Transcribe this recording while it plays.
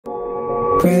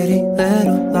Pretty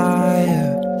little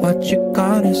liar, what you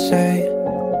gonna say?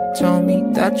 Tell me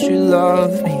that you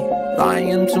love me,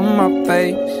 lying to my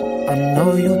face. I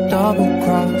know you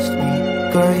double-crossed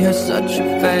me, girl, you're such a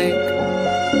fake.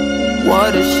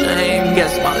 What a shame,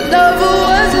 guess my lover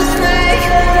was a snake.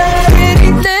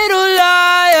 Pretty little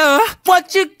liar,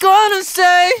 what you gonna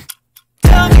say?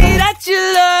 Tell me that you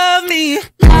love me,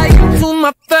 lying to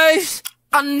my face.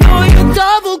 I know you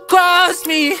double-crossed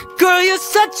me, girl, you're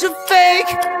such a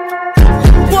fake.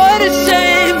 What a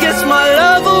shame, guess my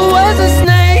lover was a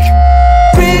snake.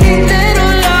 Pretty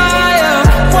little liar,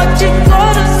 what you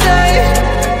gonna say?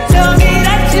 Tell me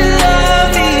that you love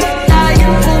me,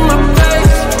 lying to my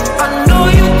face. I know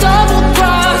you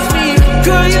double-crossed me,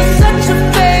 girl, you're such a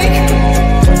fake.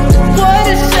 What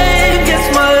a shame, guess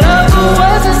my lover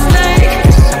was a snake.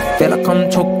 I feel like I'm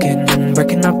choking and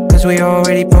breaking up cause we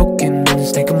already broken.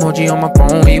 Snake emoji on my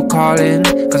phone when you calling,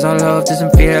 cause our love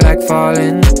doesn't feel like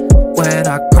falling. When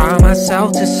I cry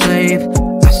myself to sleep,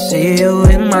 I see you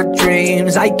in my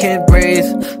dreams. I can't breathe,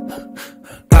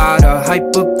 gotta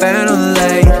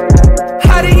hyperventilate.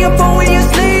 Hiding your phone when you're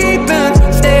sleeping,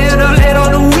 staying up late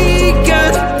on the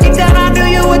weekend. Think that I knew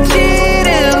you were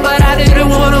cheating, but I didn't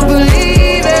wanna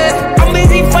believe it. I'm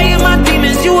busy fighting my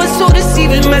demons, you were so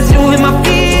deceiving, messing with my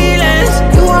feelings.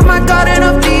 You are my god and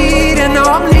a beat, and now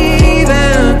I'm leaving.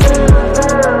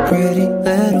 Pretty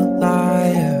little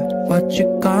liar, what you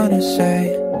gonna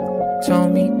say? Tell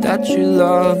me that you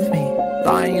love me,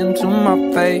 lying to my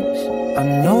face. I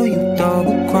know you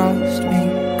double-crossed me,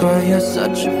 girl, you're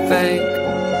such a fake.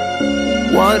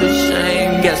 What a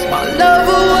shame, guess my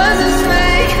lover was a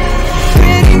snake.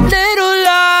 Pretty little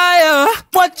liar,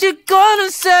 what you gonna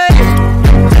say?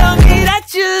 Tell me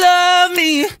that you love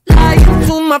me, lying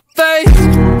to my face.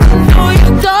 I know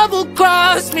you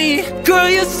double-crossed me, girl,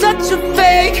 you're such a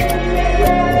fake.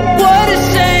 What a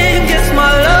shame, guess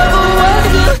my lover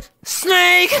was a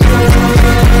snake.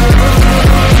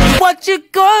 What you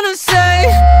gonna say?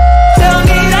 Tell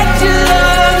me that you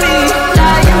love me,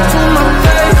 lying to my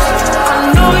face. I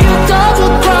know you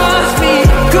double-crossed me,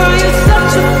 girl, you're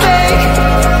such a fake.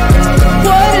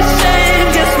 What a shame,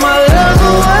 guess my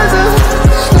lover was a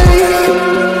snake.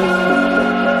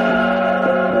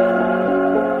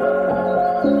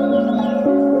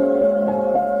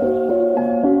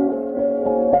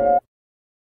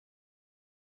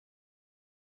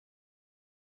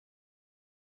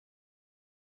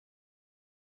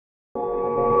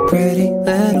 Pretty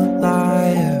little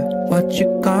liar, what you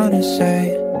gonna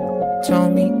say? Tell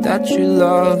me that you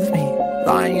love me,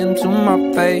 lying to my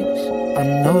face. I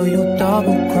know you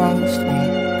double-crossed me,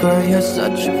 girl, you're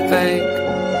such a fake.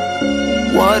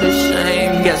 What a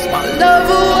shame, guess my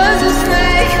lover was a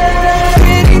snake.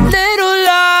 Pretty little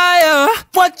liar,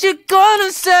 what you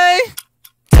gonna say?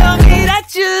 Tell me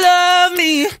that you love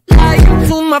me, lying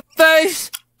to my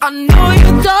face. I know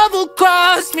you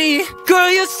double-crossed me,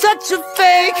 girl, you're such a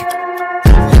fake.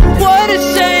 What a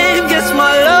shame, guess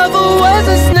my lover was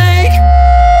a snake.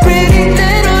 Pretty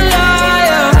little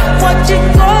liar, what you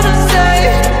gonna say?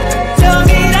 Tell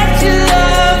me that you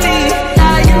love me,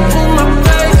 lying to my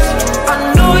face. I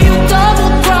know you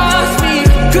double-crossed me,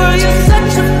 girl, you're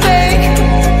such a fake.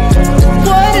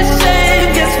 What a shame,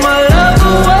 guess my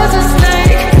lover was a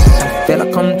snake. I feel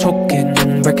like I'm choking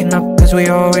and breaking up cause we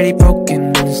already broken.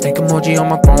 Snake emoji on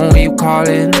my phone when you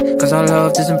calling, cause our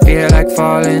love doesn't feel like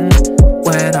falling.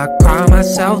 When I cry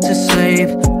myself to sleep,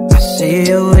 I see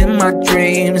you in my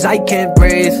dreams. I can't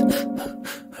breathe,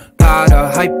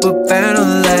 gotta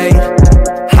hyperventilate.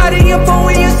 Hiding your phone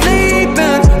when you're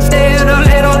sleeping, staying up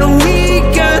late on the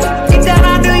weekend. Think that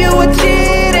I knew you were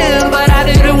cheating, but I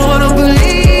didn't wanna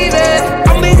believe it.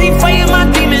 I'm busy fighting my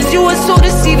demons, you were so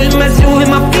deceiving, messing with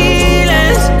my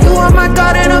feelings. You are my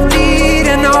god and a beat,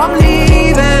 and now I'm leaving.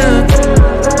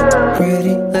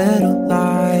 Pretty little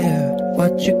liar,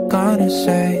 what you gonna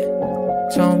say?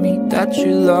 Tell me that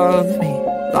you love me,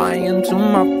 lying to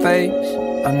my face.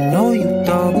 I know you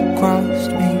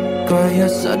double-crossed me, girl, you're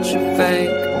such a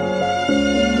fake.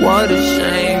 What a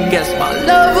shame, guess my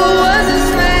lover was a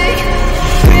snake.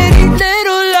 Pretty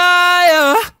little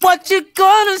liar, what you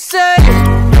gonna say?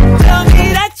 Tell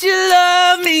me that you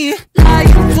love me,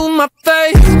 lying to my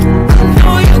face. I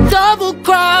know you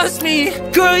double-crossed me,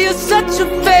 girl, you're such a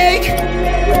fake.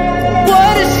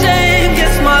 What a shame,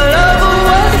 guess my lover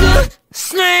was a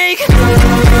snake.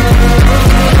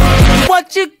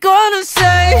 What you gonna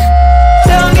say?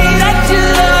 Tell me that you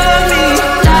love me,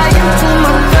 lying to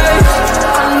my face.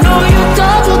 I know you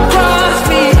double-crossed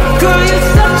me, girl, you're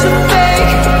such a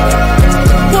fake.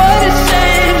 What a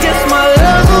shame, guess my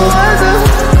lover was a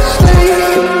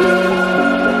snake.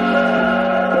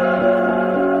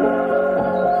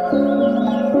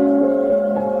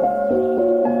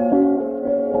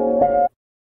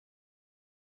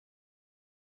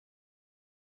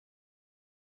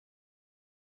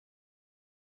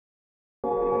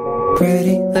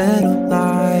 little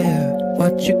liar,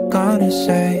 what you gonna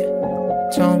say?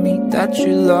 Tell me that you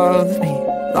love me,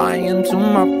 lying to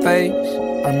my face.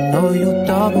 I know you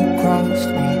double-crossed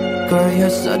me, girl, you're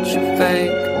such a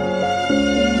fake.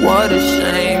 What a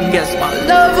shame, guess my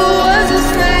lover was a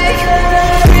snake.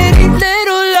 Pretty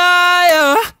little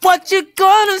liar, what you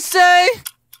gonna say?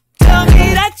 Tell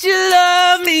me that you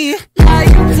love me,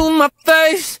 lying to my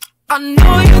face. I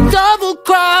know you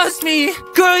double-crossed me,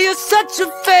 girl, you're such a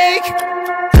fake.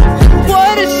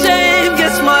 What a shame,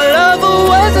 guess my lover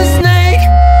was a snake.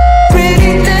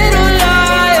 Pretty little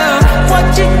liar, what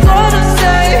you gonna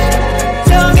say?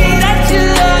 Tell me that you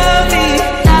love me,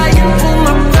 lying to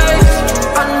my face.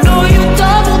 I know you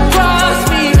double-crossed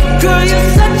me, girl, you're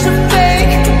such a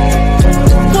fake.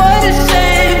 What a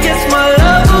shame, guess my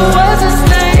lover was a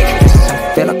snake.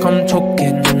 I feel like I'm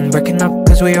choking, breaking up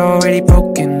cause we already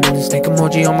broken. Snake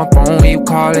emoji on my phone when you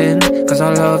calling, cause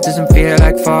our love doesn't feel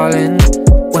like falling.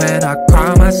 When I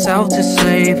cry myself to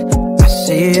sleep, I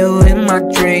see you in my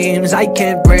dreams. I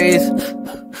can't breathe,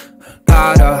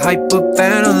 gotta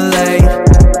hyperventilate.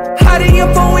 Hiding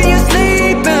your phone when you're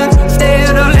sleeping,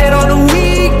 staying up late on the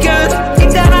weekend.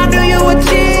 Think that I knew you were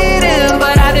cheating,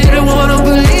 but I didn't wanna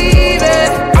believe it.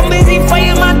 I'm busy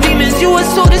fighting my demons, you were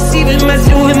so deceiving,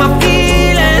 messing with my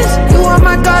feelings. You are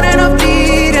my god and I'm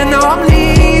bleeding, now I'm leaving.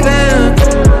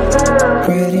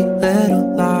 Pretty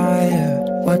little liar,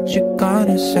 what you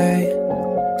gonna say?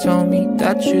 Tell me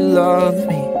that you love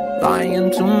me,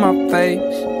 lying to my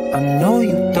face. I know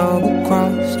you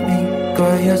double-crossed me,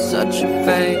 girl, you're such a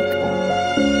fake.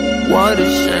 What a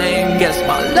shame, guess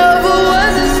my lover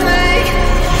was a snake.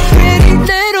 Pretty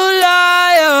little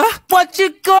liar, what you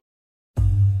gonna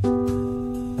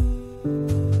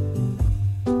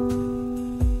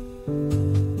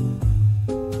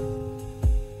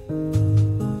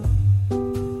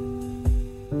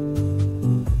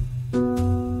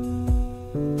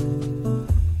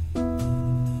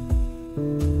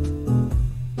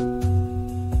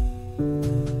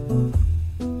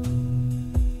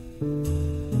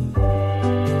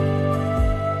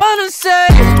say?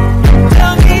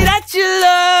 Tell me that you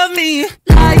love me,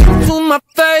 lying to my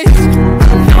face.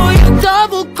 I know you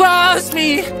double-crossed me,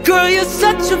 girl, you're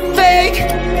such a fake.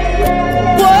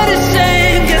 What a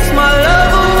shame, guess my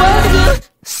lover was a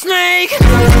snake.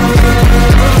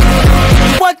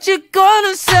 What you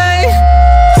gonna say?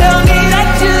 Tell me that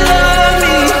you love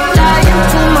me, lying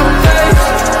to my face.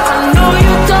 I know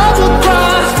you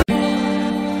double-crossed me.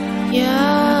 Yeah.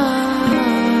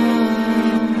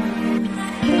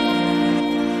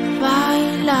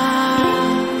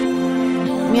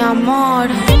 Mi amor,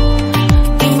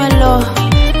 dímelo,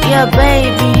 yeah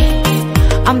baby,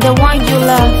 I'm the one you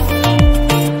love.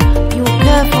 You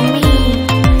care for me,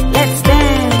 let's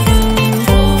dance.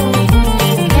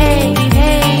 Hey,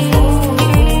 hey,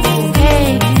 hey,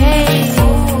 hey.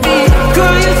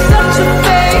 Girl, you're such a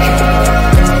fake.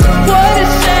 What a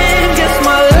shame, guess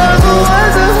my lover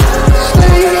was a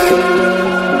snake.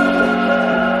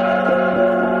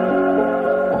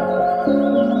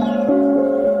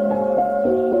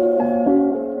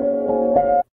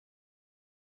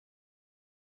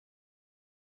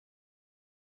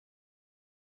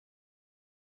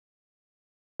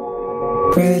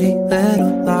 Pretty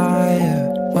little liar,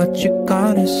 what you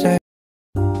gonna say?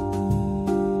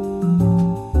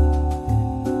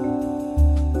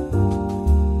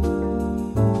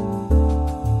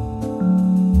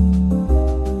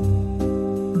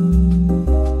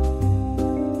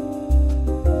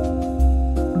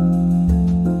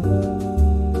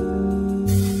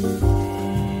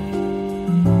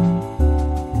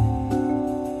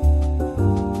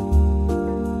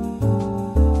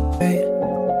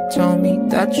 Tell me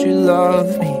that you love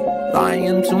me,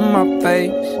 lying to my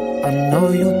face. I know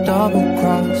you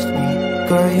double-crossed me,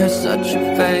 girl, you're such a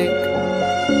fake.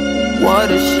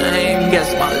 What a shame, guess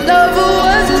my lover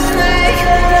was a snake.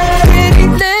 Pretty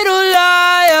little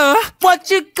liar,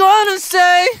 what you gonna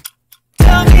say?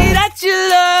 Tell me that you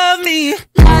love me,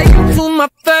 lying to my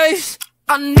face.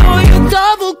 I know you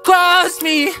double-crossed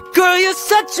me, girl, you're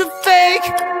such a fake.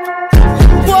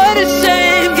 What a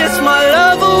shame, guess my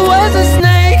lover was a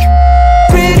snake.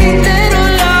 Pretty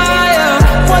little liar,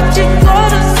 what you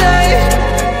gonna say?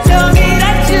 Tell me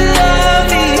that you love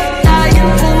me,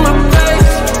 lying to my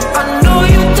face. I know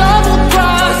you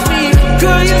double-crossed me,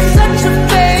 girl, you're such a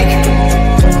fake.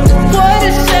 What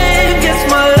a shame, guess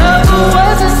my lover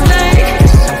was a snake.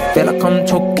 I feel like I'm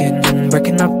choking,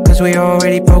 breaking up cause we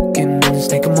already broken.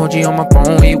 Snake emoji on my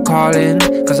phone when you calling,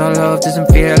 cause our love doesn't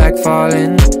feel like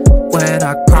falling. When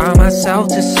I cry myself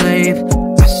to sleep,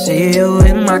 I see you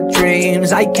in my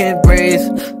dreams. I can't breathe,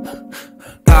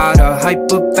 Gotta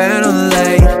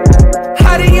hyperventilate.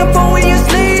 Hiding your phone when you're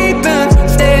sleeping,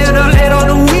 staying up late on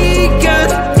the weekend.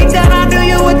 Think that I knew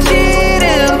you were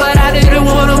cheating, but I didn't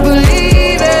wanna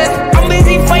believe it. I'm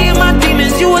busy fighting my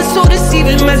demons, you were so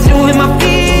deceiving, messing with my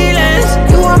feelings.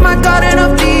 You are my God and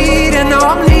I'm bleeding, now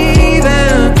I'm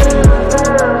leaving.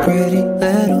 Pretty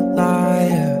little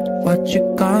liar, what you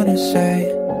gonna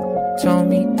say? Tell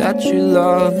me that you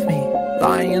love me,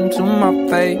 lying to my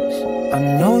face. I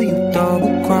know you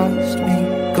double-crossed me,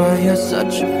 girl, you're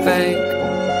such a fake.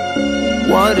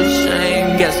 What a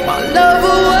shame, guess my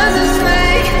lover was a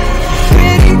snake.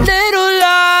 Pretty little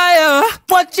liar,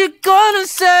 what you gonna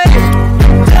say?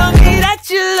 Tell me that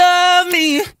you love me,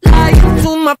 lying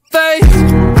to my face.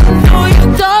 I know you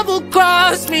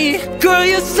double-crossed me, girl,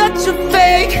 you're such a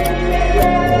fake.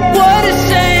 What a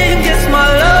shame, guess my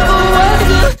lover was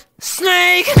a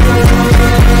snake.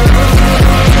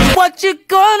 What you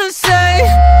gonna say?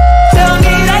 Tell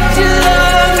me that you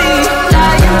love me,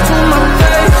 lying to my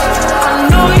face. I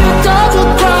know you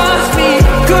double-crossed me,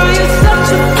 girl, you're such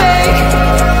a fake.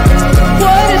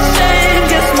 What a shame,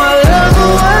 guess my lover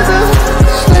was a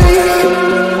snake.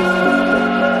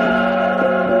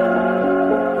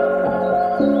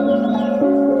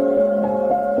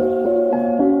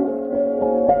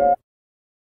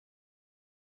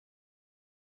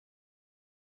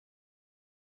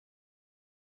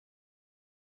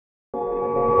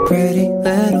 Pretty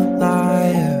little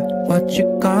liar, what you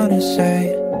gonna say?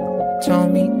 Tell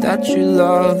me that you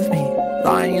love me,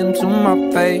 lying to my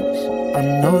face. I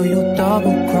know you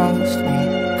double-crossed me,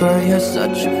 girl, you're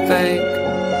such a fake.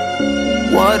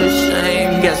 What a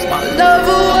shame, guess my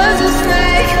lover was a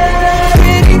snake.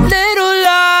 Pretty little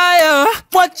liar,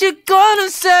 what you gonna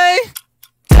say?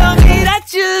 Tell me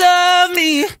that you love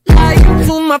me, lying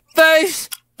to my face.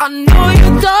 I know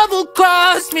you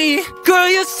double-crossed me, girl,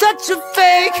 you're such a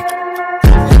fake.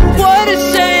 What a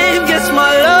shame, guess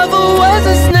my lover was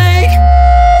a snake.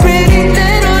 Pretty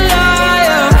little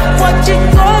liar, what you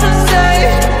gonna say?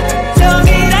 Tell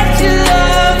me that you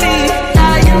love me,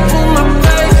 lying to my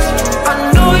face. I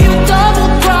know you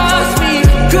double-crossed me,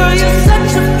 girl, you're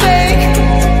such a fake.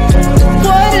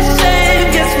 What a shame,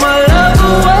 guess my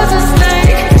lover was a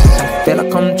snake. I feel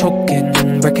like I'm choking,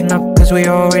 breaking up cause we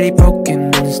already broken.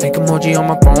 Snake emoji on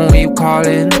my phone when you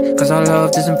calling, cause our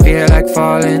love doesn't feel like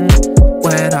falling.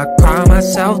 When I cry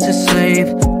myself to sleep,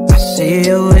 I see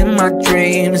you in my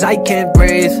dreams, I can't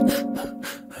breathe.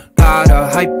 Gotta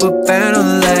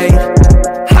hyperventilate.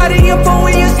 Hiding your phone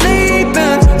when you're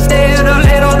sleeping, staying up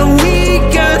late on the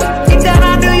weekend. Think that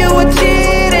I knew you were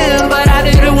cheating, but I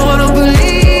didn't wanna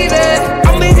believe it.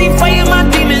 I'm busy fighting my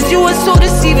demons, you were so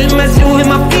deceiving, messing with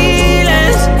my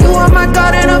feelings. You are my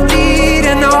God and I'm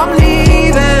bleeding, now I'm leaving.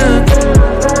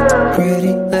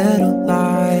 Pretty little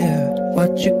liar,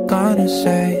 what you gonna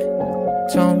say?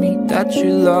 Tell me that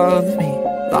you love me,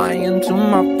 lying to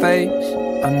my face.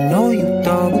 I know you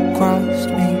double-crossed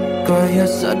me, girl, you're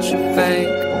such a fake.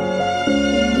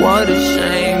 What a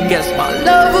shame, guess my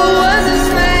lover was a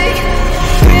snake.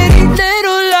 Pretty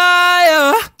little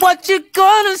liar, what you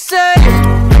gonna say?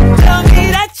 Tell me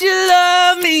that you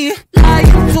love me,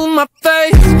 lying to my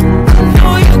face. I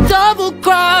know you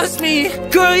double-crossed me,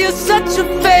 girl, you're such a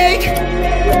fake.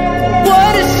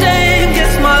 What a shame,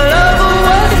 guess my lover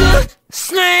was a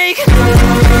snake.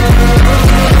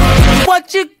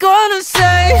 What you gonna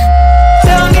say?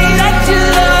 Tell me that you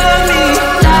love me,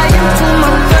 lying to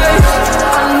my face.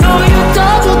 I know you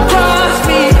double-crossed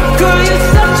me, girl, you're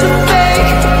such a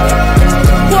fake.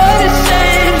 What a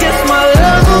shame, guess my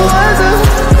lover was a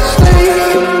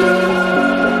snake.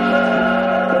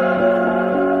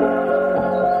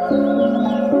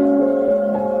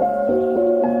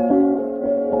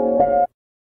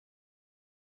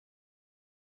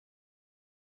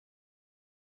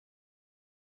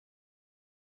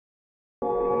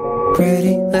 Pretty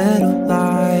little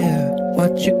liar,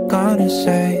 what you gonna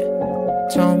say?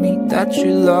 Tell me that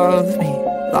you love me,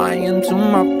 lying to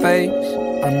my face.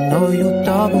 I know you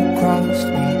double-crossed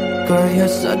me, girl, you're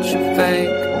such a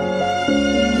fake.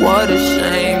 What a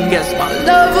shame, guess my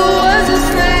lover was a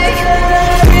snake.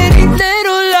 Pretty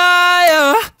little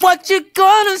liar, what you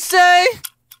gonna say?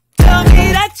 Tell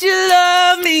me that you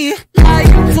love me,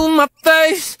 lying to my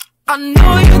face. I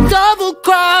know you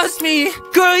double-crossed me,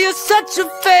 girl, you're such a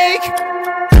fake.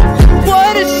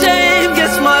 What a shame,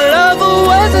 guess my lover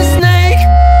was a snake.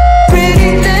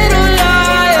 Pretty little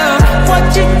liar, what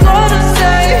you gonna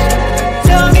say?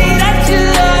 Tell me that you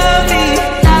love me,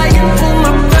 lying to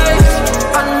my face.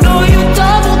 I know you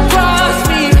double-crossed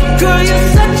me, girl, you're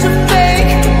such a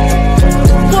fake.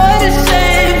 What a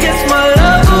shame, guess my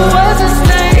lover was a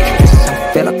snake.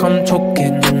 I feel like I'm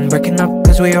choking, breaking up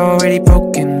cause we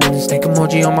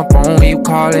emoji on my phone when you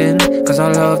calling, cause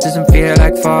our love doesn't feel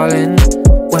like falling.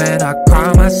 When I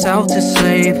cry myself to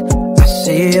sleep, I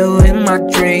see you in my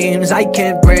dreams. I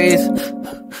can't breathe,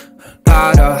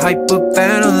 gotta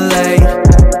hyperventilate.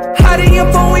 Hiding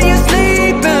your phone when you're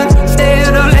sleeping,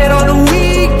 staying up late on the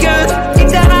weekend.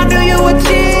 Think that I knew you were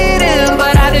cheating,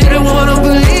 but I didn't wanna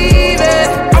believe it.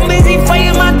 I'm busy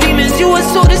fighting my demons, you were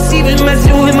so deceiving,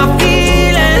 messing with my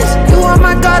feelings. You are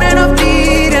my god and I'm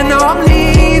bleeding, now I'm leaving.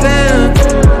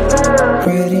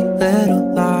 Pretty little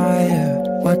liar,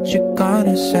 what you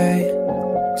gonna say?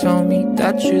 Tell me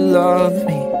that you love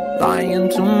me, lying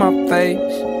to my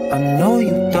face. I know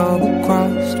you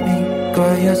double-crossed me,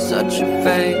 girl, you're such a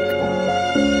fake.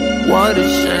 What a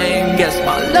shame, guess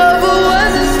my lover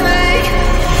was a snake.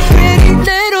 Pretty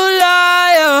little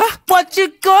liar, what you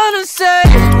gonna say?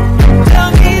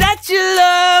 Tell me that you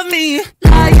love me,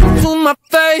 lying to my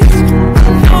face. I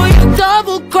know you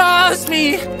double-crossed me,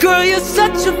 girl, you're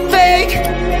such a fake.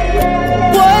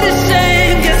 What a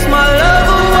shame, guess my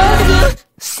lover was a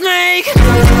snake.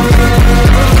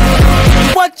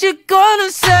 What you gonna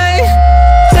say?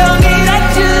 Tell me that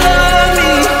you love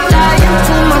me, lying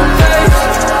to my face.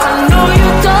 I know you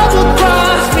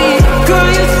double-crossed me, girl,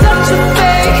 you're such a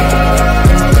fake.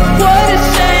 What a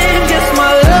shame, guess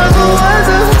my lover was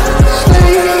a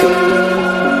snake.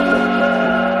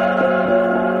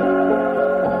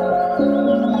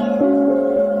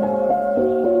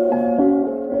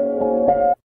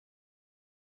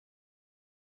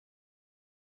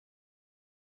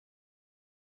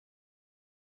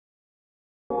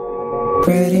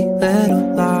 Pretty little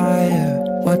liar,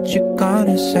 what you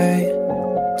gonna say?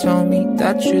 Tell me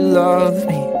that you love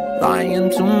me, lying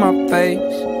to my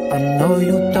face. I know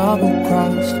you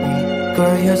double-crossed me,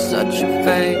 girl, you're such a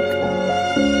fake.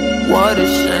 What a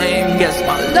shame, guess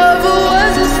my lover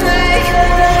was a snake.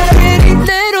 Pretty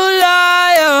little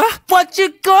liar, what you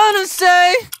gonna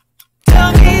say?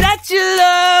 Tell me that you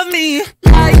love me,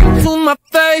 lying to my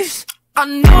face. I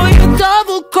know you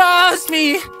double-crossed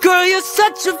me, girl, you're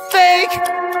such a fake.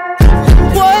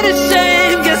 What a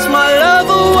shame, guess my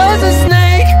lover was a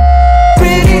snake.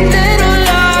 Pretty little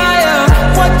liar,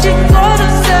 what you gonna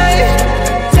say?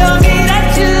 Tell me that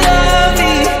you love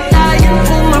me, lying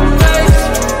to my face.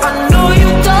 I know you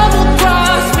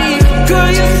double-crossed me, girl,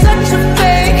 you're such a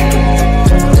fake.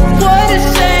 What a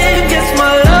shame, guess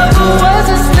my lover was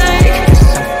a snake.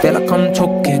 I feel like I'm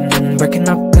choking, breaking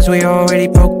up cause we already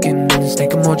broken.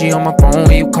 Snake emoji on my phone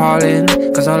when you calling,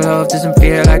 cause our love doesn't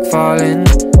feel like falling.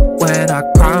 When I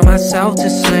cry myself to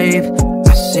sleep,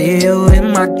 I see you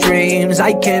in my dreams.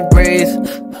 I can't breathe,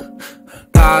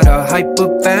 gotta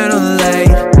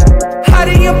hyperventilate.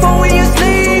 Hiding your phone when you're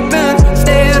sleeping,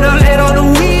 staying up late on the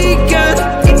weekend.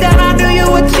 Think that I knew you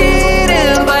were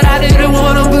cheating, but I didn't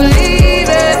wanna believe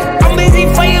it. I'm busy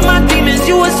fighting my demons,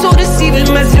 you were so deceiving,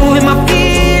 messing with my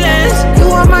feelings. You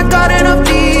are my god and I'm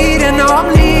bleeding, now I'm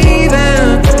leaving.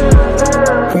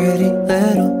 Pretty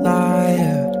little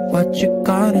liar, what you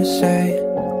gonna say?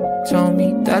 Tell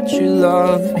me that you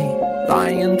love me,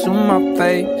 lying to my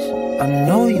face. I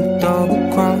know you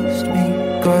double-crossed me,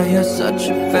 girl, you're such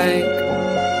a fake.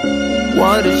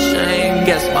 What a shame,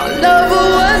 guess my lover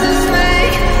was a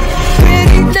snake.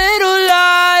 Pretty little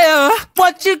liar,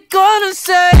 what you gonna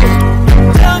say?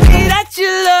 Tell me that you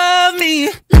love me,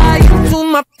 lying to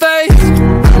my face.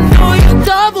 I know you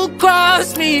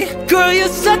double-crossed me, girl, you're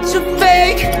such a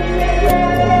fake.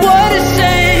 What a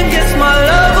shame, guess my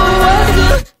lover was a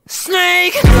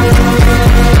snake.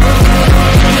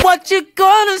 What you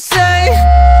gonna say?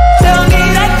 Tell me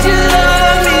that you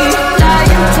love me,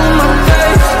 lying to my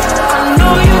face. I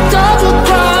know you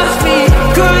double-crossed me,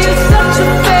 girl, you're such a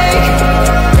fake.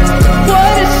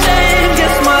 What a shame,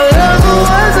 guess my lover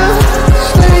was a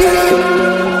snake.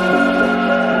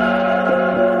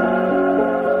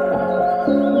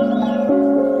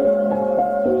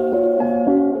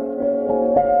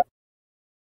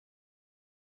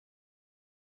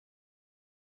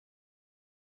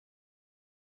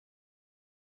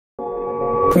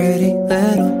 Pretty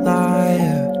little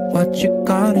liar, what you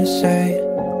gonna say?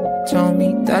 Tell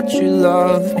me that you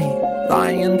love me,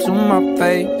 lying to my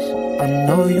face. I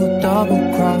know you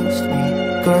double-crossed me,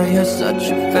 girl, you're such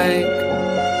a fake.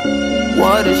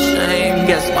 What a shame,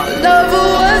 guess my lover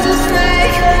was a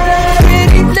snake.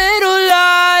 Pretty little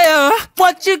liar,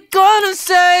 what you gonna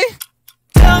say?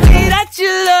 Tell me that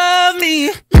you love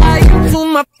me, lying to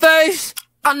my face.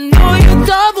 I know you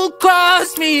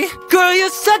double-crossed me, girl, you're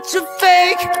such a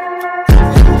fake.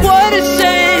 What a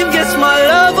shame, guess my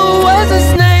lover was a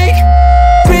snake.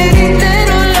 Pretty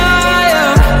little liar,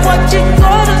 what you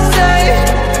gonna say?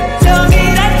 Tell me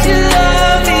that you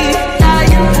love me,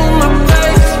 lying to my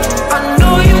face. I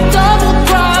know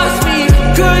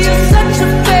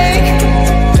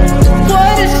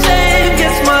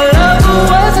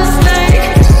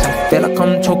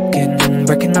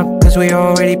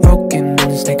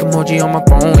emoji on my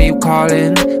phone when you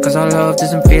calling, cause our love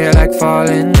doesn't feel like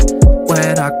falling.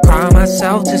 When I cry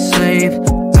myself to sleep,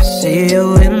 I see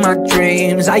you in my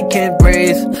dreams. I can't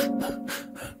breathe,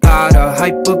 gotta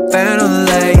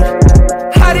hyperventilate.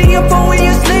 Hiding your phone when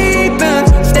you're sleeping,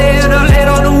 staying up late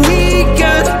on the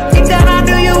weekend. Think that I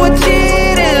knew you were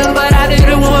cheating, but I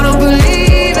didn't wanna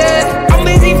believe it. I'm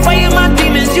busy fighting my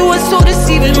demons, you were so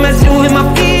deceiving, messing with my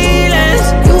feelings.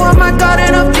 You are my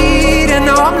garden of Eden,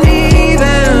 now I'm leaving.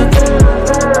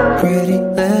 Pretty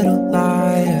little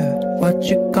liar, what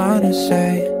you gonna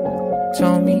say?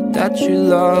 Tell me that you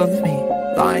love me,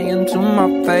 lying to my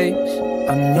face.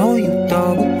 I know you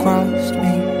double-crossed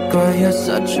me, girl, you're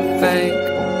such a fake.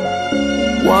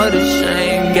 What a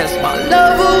shame, guess my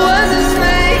lover was a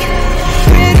snake.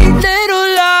 Pretty little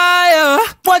liar,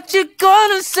 what you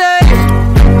gonna say?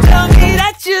 Tell me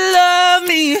that you love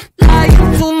me,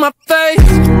 lying to my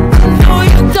face. I know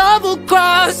you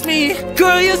double-crossed me,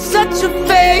 girl, you're such a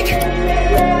fake.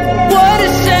 What a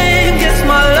shame, guess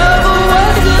my lover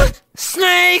was a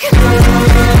snake.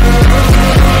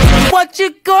 What you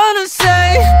gonna say?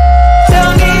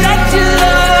 Tell me that you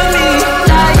love me,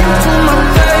 lying to my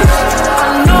face. I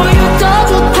know you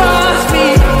double-crossed me,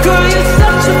 girl, you're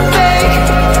such a fake.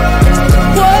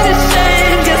 What a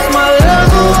shame, guess my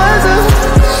lover was a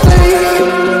snake.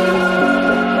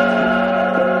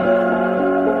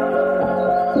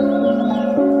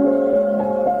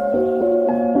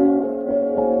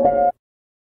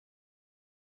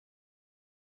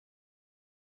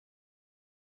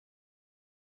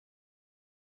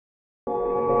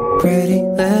 Pretty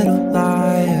little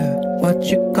liar, what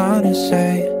you gonna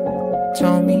say?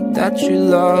 Tell me that you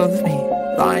love me,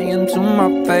 lying to my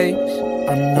face.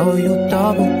 I know you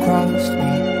double-crossed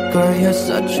me, girl, you're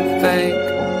such a fake.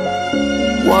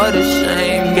 What a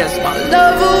shame, guess my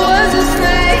lover was a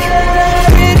snake.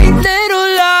 Pretty little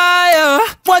liar,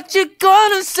 what you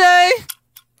gonna say?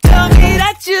 Tell me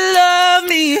that you love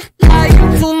me,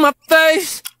 lying to my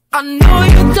face. I know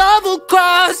you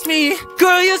double-crossed me,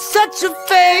 girl, you're such a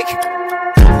fake.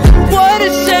 What a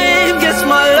shame, guess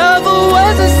my lover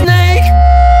was a snake.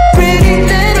 Pretty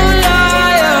little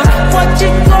liar, what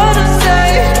you gonna say?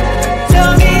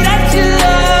 Tell me that you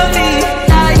love me,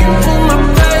 lying to my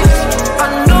face. I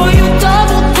know you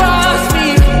double-crossed me,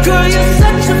 girl, you're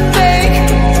such a fake.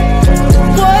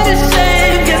 What a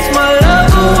shame, guess my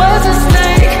lover was a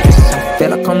snake. I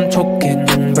feel like I'm choking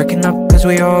and breaking up cause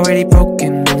we already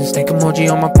broken. Snake emoji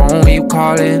on my phone when you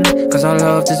calling, cause our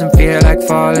love doesn't feel like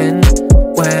falling.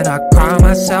 When I cry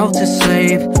myself to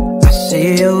sleep, I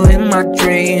see you in my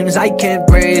dreams. I can't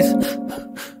breathe,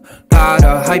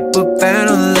 gotta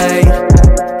hyperventilate.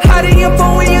 Hiding your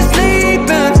phone when you're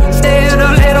sleeping, staying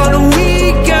up late on the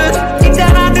weekend. Think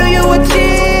that I knew you were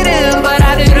cheating, but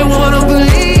I didn't wanna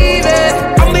believe it.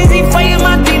 I'm busy fighting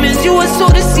my demons, you were so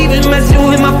deceiving, messing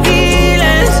with my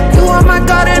feelings. You are my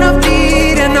garden of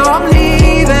Eden, now I'm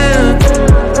leaving.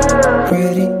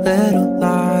 Pretty little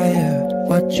liar,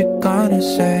 what you gonna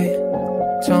say?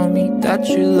 Tell me that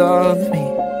you love me,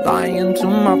 lying to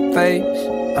my face.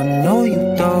 I know you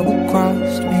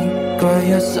double-crossed me, girl,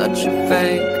 you're such a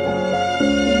fake.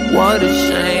 What a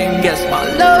shame, guess my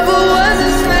lover was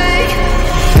a snake.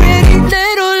 Pretty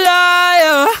little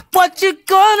liar, what you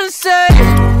gonna say?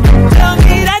 Tell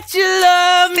me that you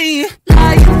love me,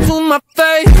 lying to my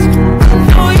face. I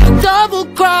know you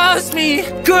double-crossed me,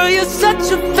 girl, you're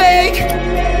such a fake.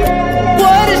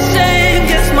 What a shame,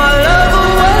 guess my lover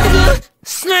was a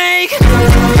snake.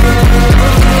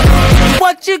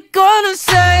 What you gonna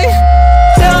say?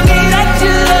 Tell me that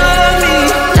you love me,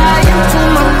 lying to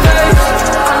my face.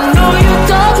 I know you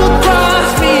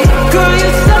double-crossed me, girl,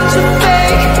 you're such a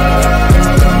fake.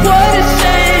 What a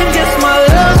shame, guess my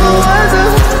lover was a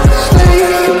snake.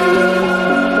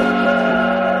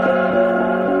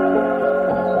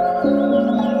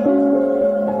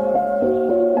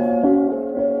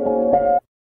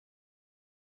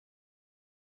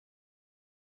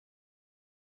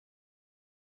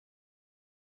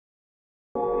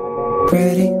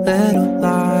 Pretty little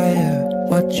liar,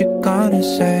 what you gonna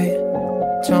say?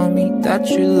 Tell me that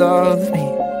you love me,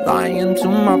 lying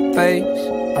to my face.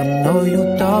 I know you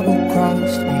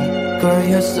double-crossed me, girl,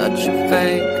 you're such a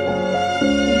fake.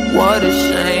 What a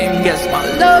shame, guess my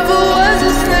lover was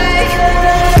a snake.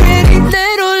 Pretty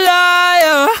little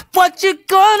liar, what you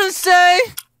gonna say?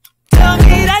 Tell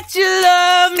me that you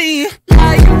love me,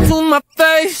 lying to my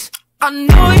face. I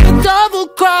know you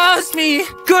double-crossed me,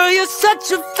 girl, you're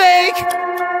such a fake.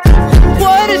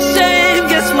 What a shame,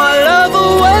 guess my lover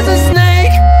was a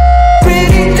snake.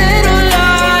 Pretty little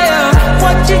liar,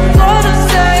 what you gonna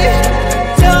say?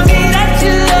 Tell me that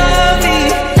you love me,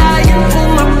 lying to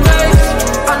my face.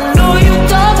 I know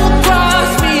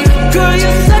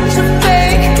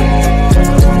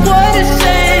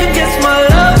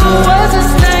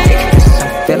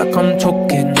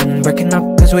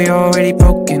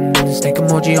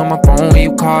emoji on my phone when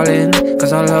you calling,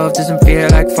 cause our love doesn't feel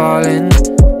like falling.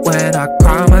 When I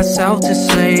cry myself to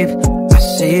sleep, I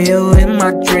see you in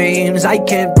my dreams. I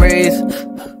can't breathe,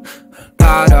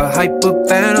 gotta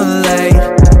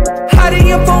hyperventilate. Hiding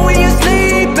your phone when you're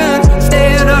sleeping,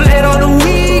 staying up late on the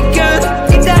weekend.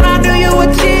 Think that I knew you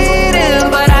were cheating,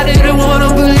 but I didn't wanna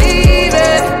believe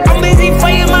it. I'm busy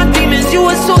fighting my demons, you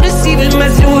were so deceiving,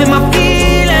 messing with my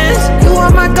feelings. You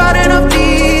are my god and a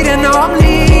beat, and now I'm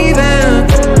leaving.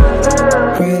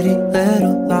 Pretty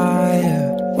little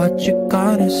liar, what you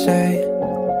gonna say?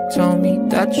 Tell me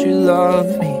that you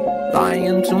love me,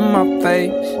 lying to my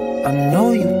face. I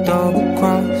know you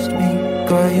double-crossed me,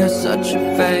 girl, you're such a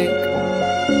fake.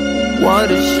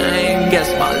 What a shame, guess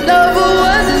my lover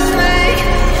was a snake.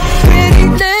 Pretty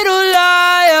little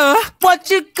liar, what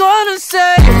you gonna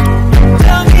say?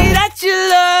 Tell me that you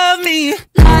love me,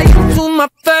 lying to my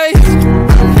face.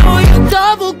 I know you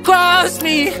double-crossed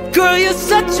me, girl, you're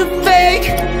such a fake.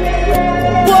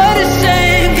 What a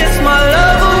shame, guess my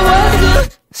lover was a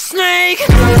snake.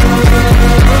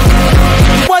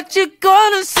 What you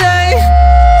gonna say?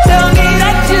 Tell me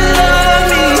that you love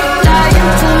me,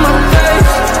 lying to my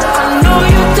face. I know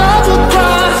you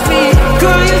double-crossed me,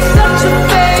 girl, you're such a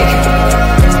fake.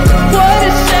 What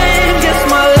a shame, guess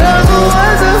my lover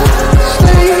was a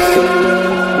snake.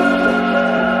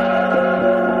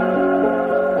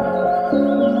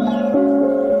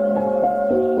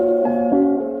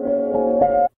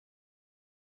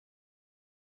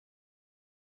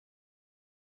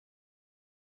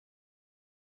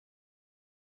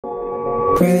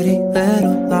 Pretty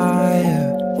little liar,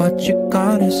 what you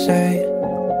gonna say?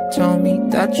 Tell me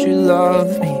that you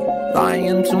love me,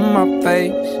 lying to my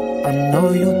face. I know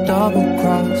you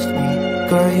double-crossed me,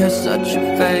 girl, you're such a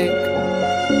fake.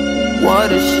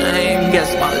 What a shame, guess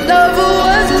my lover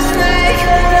was a snake.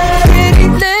 Pretty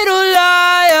little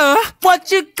liar,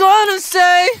 what you gonna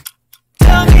say?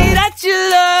 Tell me that you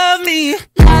love me,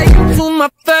 lying to my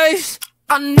face.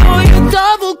 I know you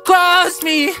double-crossed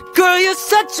me, girl, you're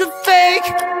such a fake.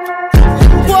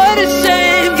 What a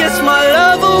shame, guess my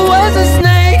lover was a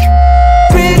snake.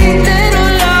 Pretty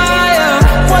little liar,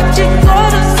 what you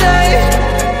gonna say?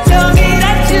 Tell me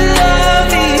that you love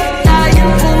me,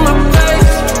 lying to my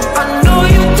face. I know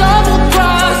you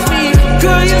double-crossed me,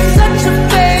 girl, you're such a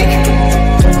fake.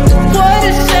 What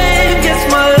a shame, guess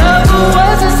my lover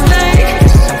was a snake.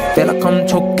 I feel like I'm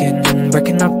choking,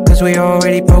 breaking up cause we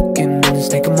already broken.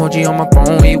 Snake emoji on my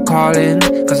phone when you calling,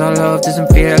 cause our love doesn't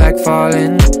feel like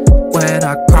falling. When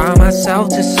I cry myself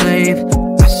to sleep,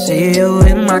 I see you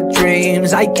in my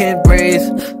dreams. I can't breathe,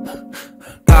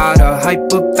 gotta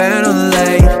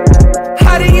hyperventilate.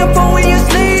 Hiding your phone when you're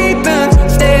sleeping,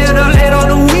 staying up late on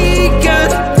the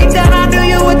weekend. Think that I knew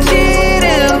you were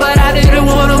cheating, but I didn't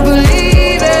wanna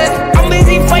believe it. I'm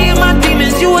busy fighting my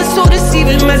demons, you were so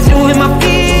deceiving, messing with my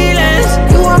feelings.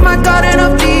 You are my god and a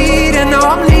beat, and now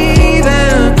I'm leaving.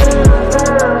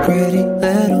 Pretty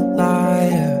little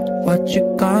liar, what you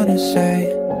gonna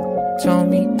say? Tell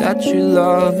me that you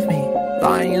love me,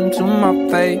 lying to my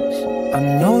face. I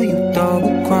know you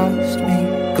double-crossed me,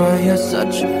 girl, you're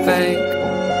such a fake.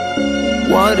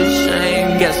 What a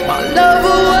shame, guess my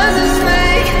lover was a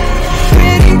snake.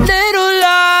 Pretty little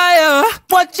liar,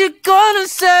 what you gonna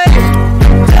say?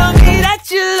 Tell me that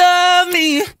you love me,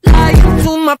 lying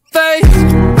to my face.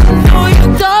 I know you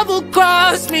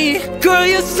double-crossed me, girl,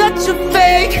 you're such a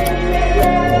fake.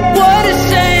 What a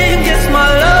shame, guess my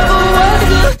lover was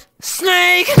a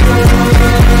snake.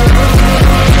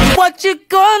 What you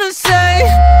gonna say?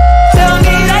 Tell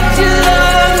me that you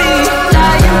love me,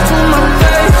 lying to my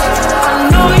face. I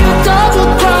know you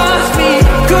double-crossed me,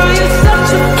 girl, you're such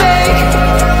a fake.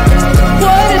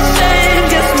 What a shame,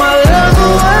 guess my lover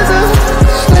was a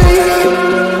snake.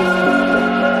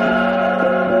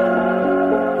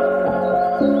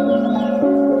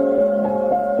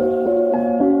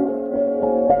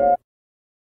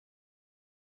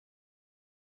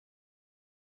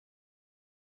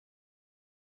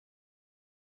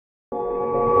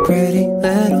 Pretty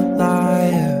little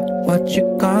liar, what you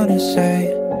gonna say?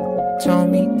 Tell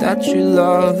me that you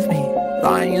love me,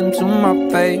 lying to my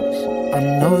face. I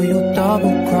know you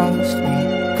double-crossed me,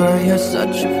 girl, you're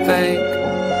such a fake.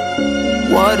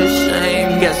 What a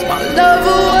shame, guess my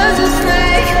lover was a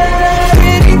snake.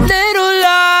 Pretty little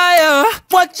liar,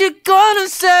 what you gonna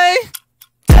say?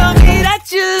 Tell me that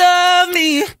you love me,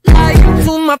 lying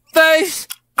to my face.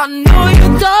 I know you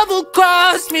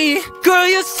double-crossed me, girl,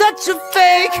 you're such a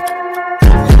fake.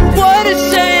 What a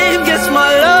shame, guess my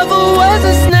lover was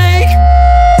a snake.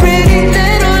 Pretty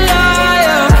little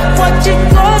liar, what you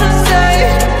gonna say?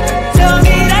 Tell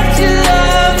me that you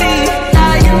love me,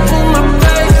 lying to my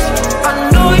face. I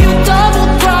know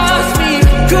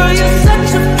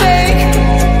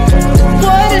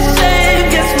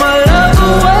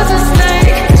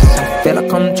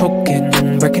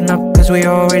we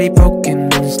already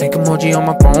broken. Snake emoji on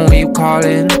my phone when you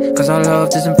calling, cause our love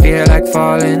doesn't feel like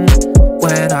falling.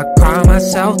 When I cry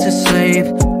myself to sleep,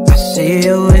 I see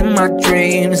you in my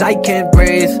dreams. I can't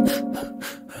breathe,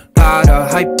 gotta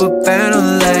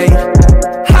hyperventilate.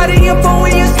 Hiding your phone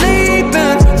when you're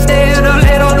sleeping, staying up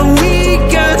late on the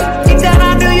weekend. Think that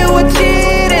I knew you were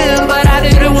cheating, but I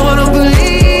didn't wanna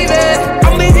believe it.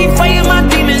 I'm busy fighting my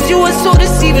demons, you were so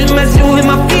deceiving, messing with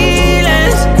my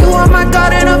feelings. You are my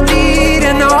god and I'm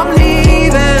bleeding, now I'm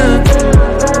leaving.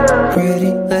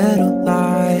 Pretty little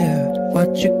liar,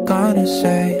 what you gonna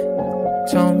say?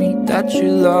 Tell me that you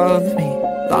love me,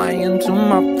 lying to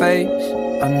my face.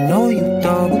 I know you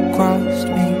double-crossed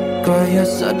me, girl, you're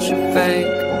such a fake.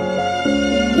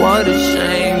 What a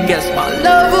shame, guess my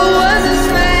lover was a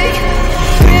snake.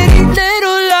 Pretty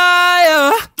little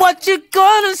liar, what you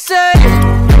gonna say?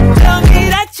 Tell me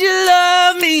that you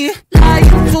love me,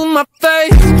 lying to my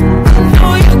face. I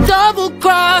know you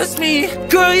double-crossed me,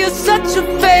 girl, you're such a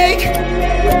fake.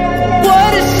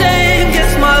 What a shame,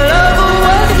 guess my lover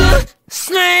was a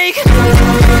snake.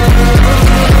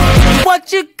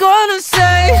 What you gonna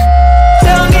say?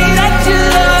 Tell me that you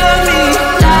love me,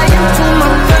 lying to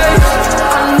my face.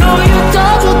 I know you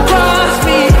double-crossed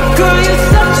me, girl, you're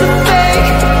such a fake.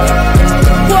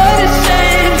 What a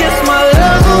shame, guess my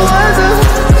lover was a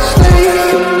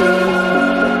snake.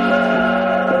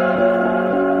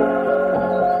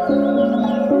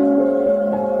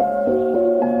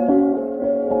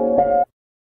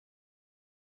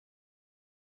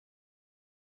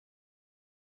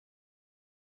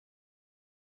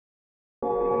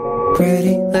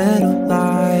 Pretty little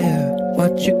liar,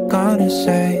 what you gonna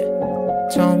say?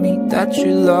 Tell me that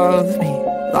you love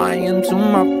me, lying to my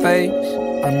face.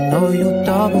 I know you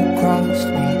double-crossed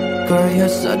me, girl, you're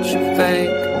such a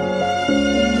fake.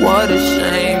 What a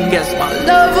shame, guess my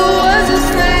lover was a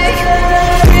snake.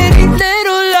 Pretty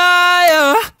little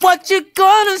liar, what you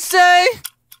gonna say?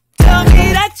 Tell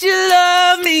me that you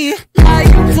love me,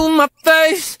 lying to my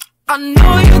face. I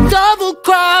know you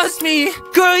double-crossed me,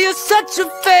 girl, you're such a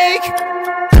fake.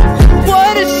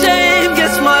 What a shame,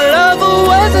 guess my lover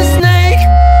was a snake.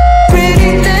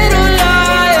 Pretty little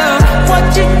liar, what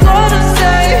you gonna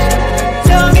say?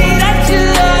 Tell me that you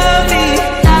love me,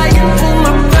 lying to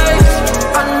my face.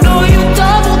 I know you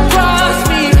double-crossed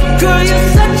me, girl, you're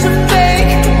such a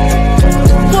fake.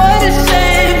 What a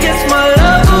shame, guess my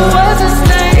lover was a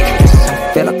snake.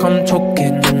 I feel like I'm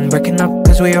choking, breaking up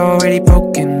cause we already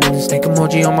broken. Snake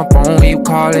emoji on my phone when you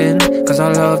calling, cause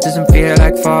our love doesn't feel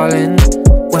like falling.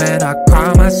 When I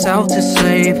cry myself to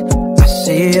sleep, I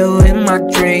see you in my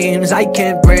dreams. I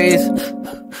can't breathe,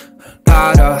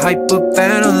 gotta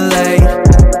hyperventilate.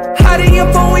 Hiding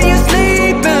your phone when you're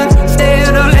sleeping,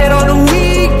 staying up late on the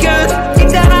weekend.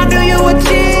 Think that I knew you were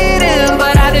cheating,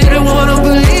 but I didn't wanna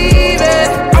believe it.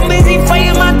 I'm busy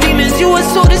fighting my demons, you were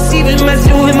so deceiving,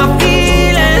 messing with my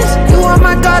feelings. You are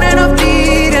my god and I'm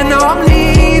bleeding, now I'm leaving.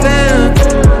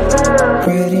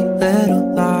 Pretty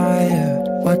little liar,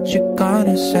 what you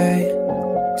gonna say?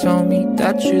 Tell me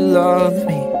that you love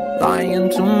me, lying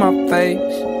to my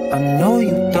face. I know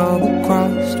you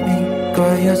double-crossed me,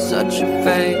 girl, you're such a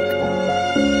fake.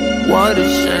 What a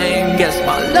shame, guess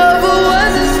my lover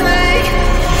was a snake.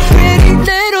 Pretty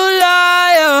little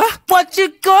liar, what you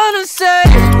gonna say?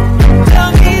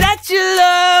 Tell me that you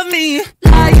love me,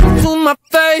 lying to my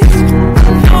face.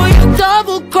 I know you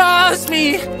double-crossed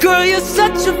me, girl, you're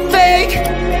such a fake.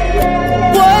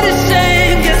 What a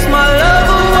shame, guess my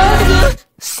lover was a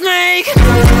snake.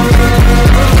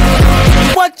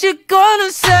 What you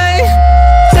gonna say?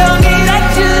 Tell me that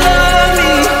you love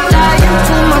me, lying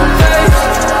to my face.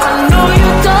 I know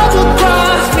you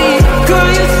double-crossed me, girl,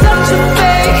 you're such a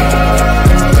fake.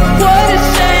 What a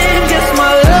shame, guess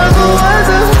my lover was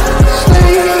a snake.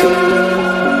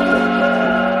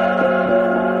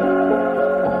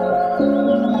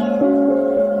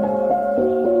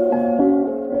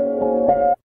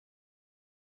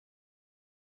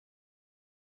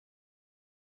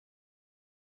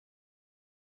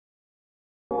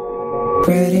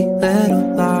 Pretty little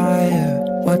liar,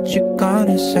 what you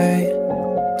gonna say?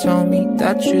 Tell me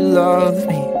that you love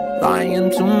me, lying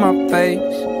to my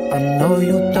face. I know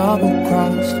you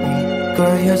double-crossed me,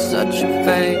 girl, you're such a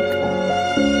fake.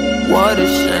 What a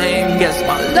shame, guess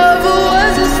my lover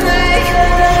was a snake.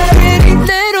 Pretty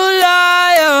little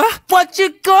liar, what you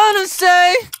gonna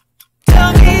say?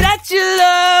 Tell me that you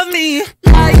love me,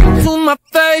 lying to my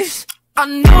face. I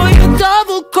know you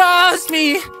double-crossed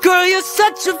me, girl, you're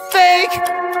such a fake.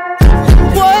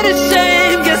 What a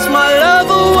shame, guess my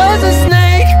lover was a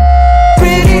snake.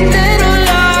 Pretty little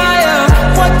liar,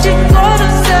 what you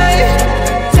gonna say?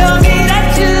 Tell me that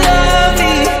you love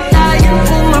me, lying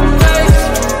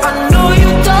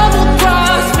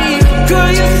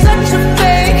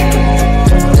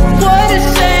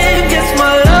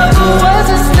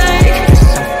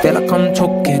I'm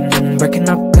choking, breaking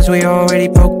up cause we already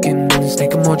broken.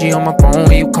 Snake emoji on my phone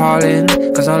when you calling,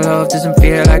 cause our love doesn't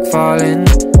feel like falling.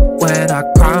 When I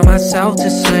cry myself to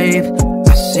sleep,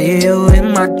 I see you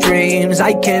in my dreams.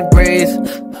 I can't breathe,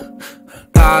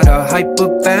 gotta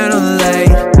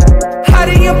hyperventilate.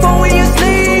 Hiding your phone when you're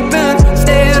sleeping,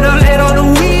 staying up late on the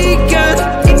weekend.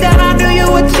 Think that I knew you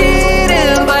were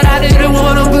cheating, but I didn't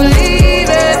wanna believe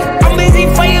it. I'm busy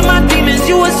fighting my demons,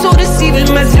 you were so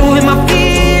deceiving, messing with my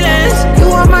feelings. You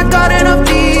are my God and I'm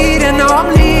bleeding, now I'm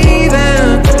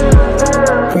leaving.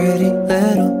 Pretty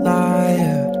little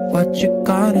liar, what you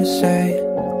gonna say?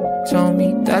 Tell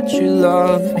me that you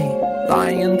love me,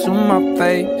 lying to my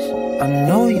face. I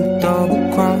know you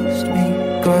double-crossed me,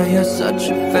 girl, you're such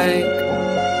a fake.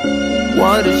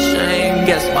 What a shame,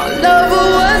 guess my lover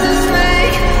was a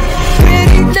snake.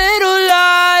 Pretty little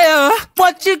liar,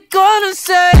 what you gonna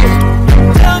say?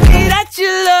 Tell me that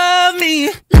you love me,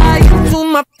 lying to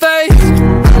my face.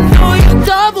 I know you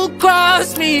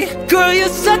double-crossed me, girl, you're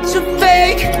such a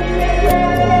fake.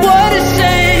 What a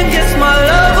shame, guess my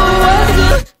lover was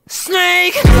a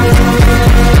snake.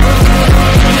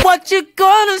 What you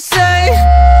gonna say?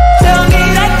 Tell me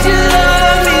that you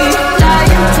love me,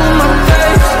 lying to my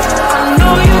face. I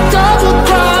know you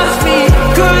double-crossed me,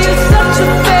 girl, you're such a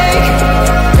fake.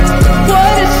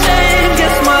 What a shame,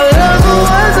 guess my lover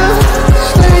was a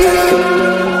snake.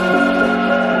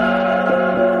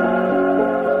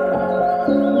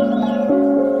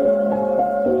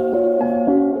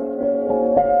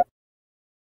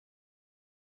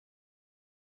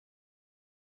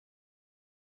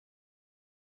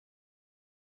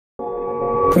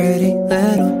 Pretty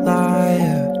little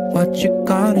liar, what you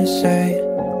gonna say?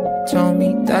 Tell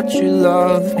me that you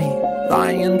love me,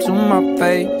 lying to my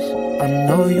face. I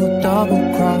know you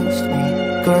double-crossed me,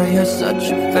 girl, you're such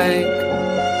a fake.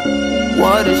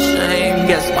 What a shame,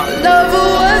 guess my lover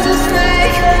was a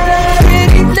snake.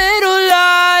 Pretty little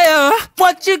liar,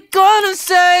 what you gonna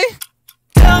say?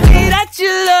 Tell me that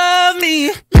you love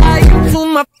me, lying to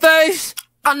my face.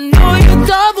 I know you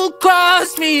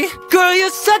double-crossed me, girl, you're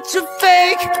such a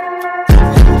fake.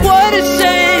 What a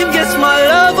shame, guess my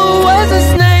lover was a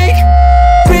snake.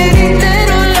 Pretty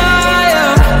little liar,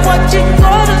 what you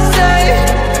gonna say?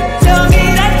 Tell me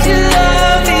that you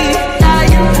love me,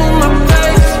 lying to my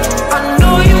face. I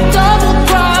know you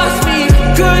double-crossed me,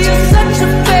 girl, you're such a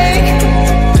fake.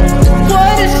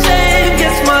 What a shame,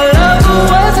 guess my lover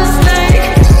was a snake.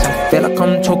 I feel like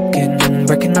I'm choking,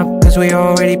 breaking up cause we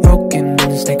already broken.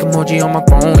 Snake emoji on my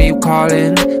phone when you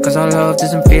calling, cause our love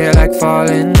doesn't feel like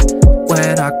falling.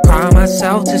 When I cry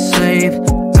myself to sleep,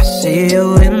 I see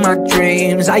you in my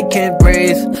dreams. I can't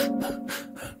breathe,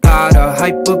 gotta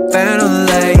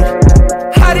hyperventilate.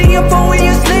 Hiding your phone when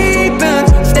you're sleeping,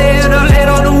 staying up late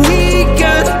on the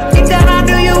weekend. Think that I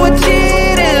knew you were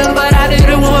cheating, but I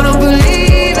didn't wanna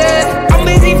believe it. I'm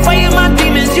busy fighting my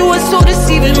demons, you were so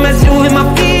deceiving, messing with my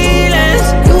feelings.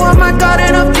 You are my God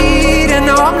and I'm bleeding,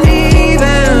 now I'm leaving.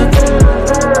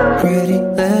 Pretty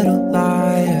little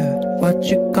liar, what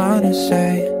you gonna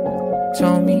say?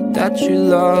 Tell me that you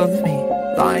love me,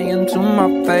 lying to my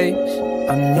face.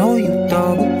 I know you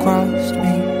double-crossed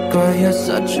me, girl, you're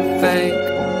such a fake.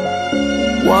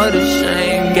 What a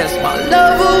shame, guess my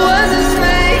lover was a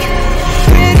snake.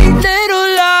 Pretty little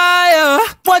liar,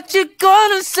 what you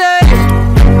gonna say?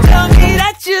 Tell me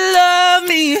that you love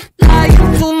me,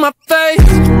 lying to my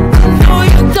face. I know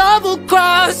you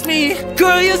double-crossed me,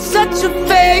 girl, you're such a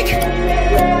fake.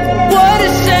 What a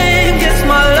shame, guess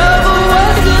my lover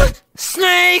was a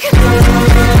snake.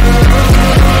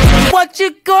 What you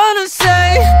gonna say?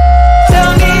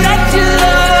 Tell me that you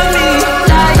love me,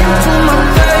 lying to my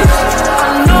face. I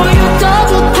know you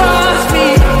double-crossed me,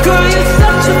 girl, you're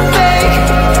such a fake.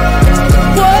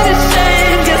 What a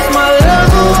shame, guess my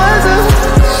lover was a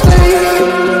snake.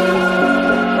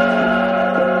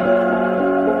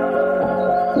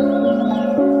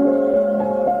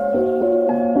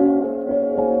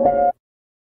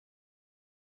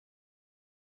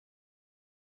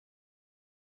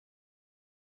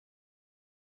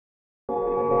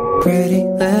 Pretty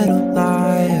little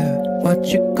liar, what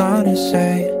you gonna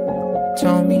say?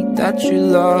 Tell me that you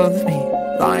love me,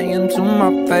 lying to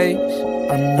my face.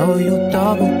 I know you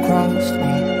double-crossed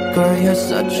me, girl, you're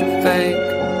such a fake.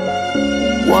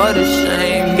 What a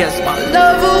shame, guess my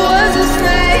lover was a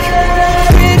snake.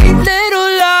 Pretty little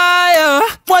liar,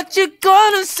 what you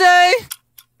gonna say?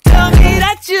 Tell me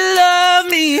that you love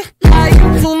me,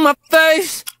 lying to my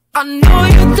face. I know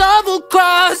you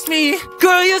double-crossed me,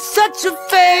 girl, you're such a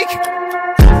fake.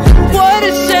 What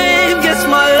a shame, guess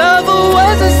my lover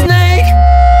was a snake.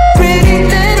 Pretty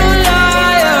little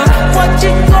liar, what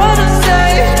you gonna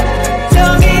say?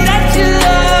 Tell me that you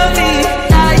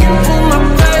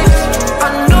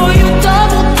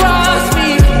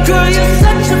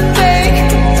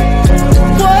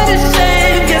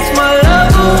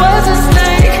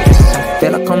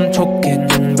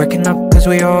cause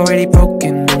we already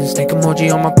broken. Snake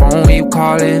emoji on my phone when you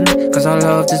calling, cause our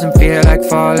love doesn't feel like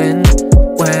falling.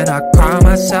 When I cry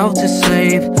myself to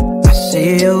sleep, I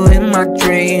see you in my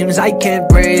dreams. I can't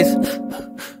breathe,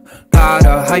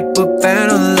 gotta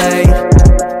hyperventilate.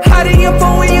 Hiding your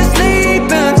phone when you're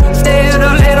sleeping, staying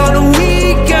up late on the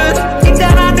weekend. Think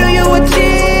that I knew you were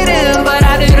cheating, but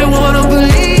I didn't wanna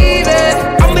believe it.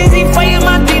 I'm busy fighting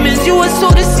my demons, you were so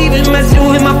deceiving, messing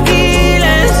with my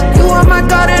feelings. You are my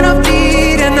god and I'm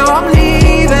bleeding, now I'm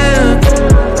leaving.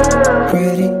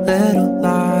 Pretty little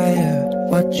liar,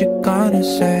 what you gonna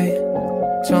say?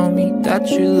 Tell me that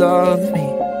you love me,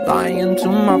 lying to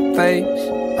my face.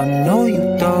 I know you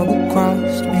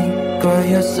double-crossed me, girl,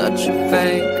 you're such a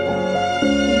fake.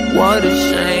 What a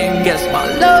shame, guess my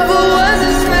lover was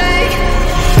a snake.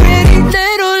 Pretty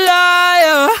little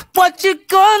liar, what you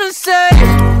gonna say?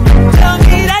 Tell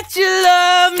me that you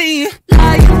love me,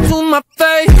 lying to my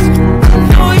face. I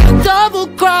know you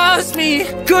double-crossed me,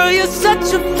 girl, you're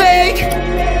such a fake.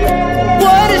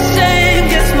 What a shame,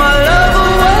 guess my lover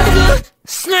was a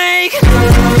snake.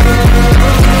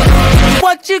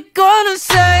 What you gonna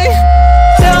say?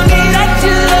 Tell me that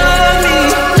you love me,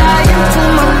 lying to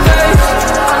my face.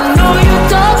 I know you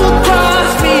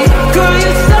double-crossed me, girl,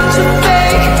 you're such a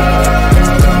fake.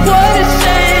 What a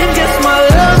shame, guess my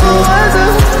lover was a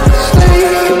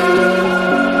snake.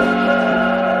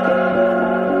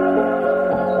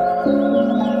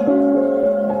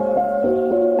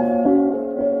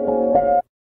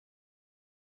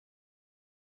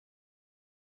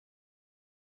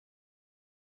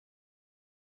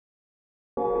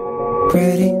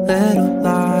 Pretty little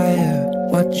liar,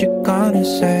 what you gonna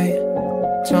say?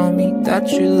 Tell me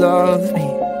that you love me,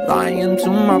 lying to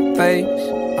my face.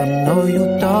 I know you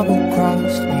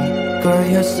double-crossed me, girl,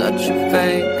 you're such a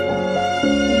fake.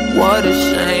 What a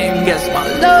shame, guess my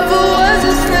lover was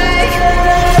a snake.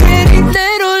 Pretty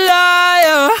little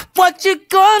liar, what you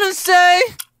gonna say?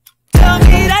 Tell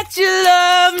me that you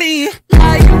love me,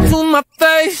 lying to my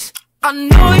face. I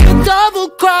know you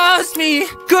double-crossed me,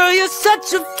 girl, you're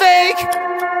such a fake.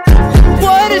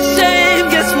 What a shame,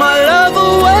 guess my lover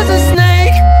was a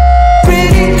snake.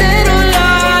 Pretty little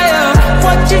liar,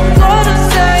 what you gonna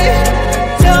say?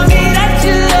 Tell me that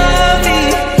you love me,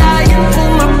 lying to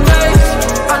my face.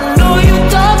 I know you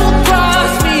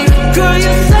double-crossed me, girl,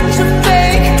 you're such a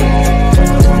fake.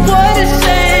 What a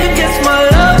shame, guess my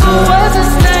lover was a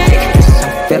snake.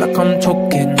 I feel like I'm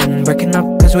choking, breaking up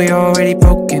cause we already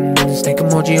broken. Snake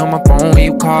emoji on my phone when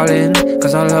you calling,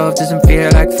 cause our love doesn't feel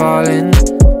like falling.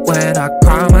 When I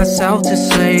cry myself to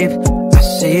sleep, I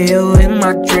see you in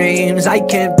my dreams. I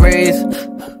can't breathe,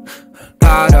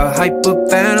 gotta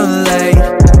hyperventilate.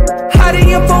 Hiding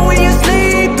your phone when you're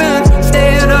sleeping,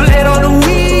 staying up late on the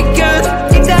weekend.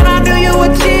 Think that I knew you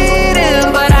were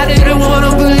cheating, but I didn't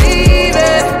wanna believe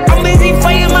it. I'm busy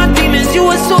fighting my demons, you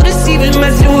were so deceiving,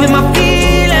 messing with my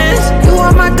feelings. You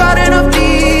are my god and I'm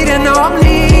bleeding, now I'm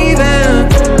leaving.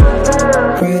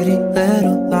 Pretty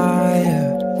little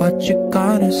liar, what you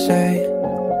gonna say?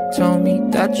 Tell me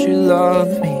that you love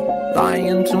me,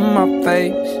 lying to my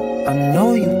face. I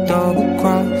know you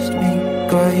double-crossed me,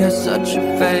 girl, you're such a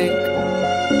fake.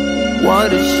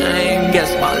 What a shame,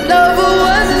 guess my lover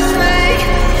was a snake.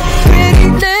 Pretty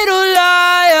little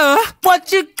liar,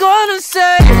 what you gonna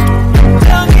say?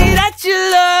 Tell me that you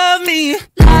love me,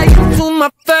 lying to my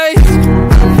face.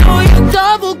 I know you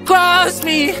double-crossed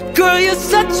me, girl, you're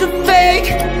such a fake.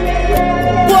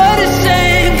 What a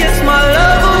shame, guess my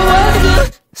lover was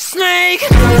a snake.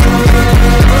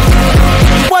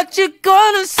 What you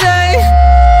gonna say?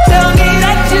 Tell me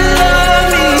that you love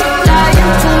me,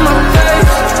 lying to my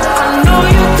face. I know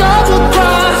you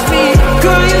double-crossed me,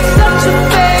 girl, you're such a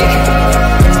fake.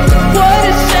 What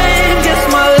a shame, guess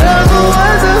my lover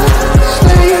was a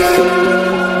snake.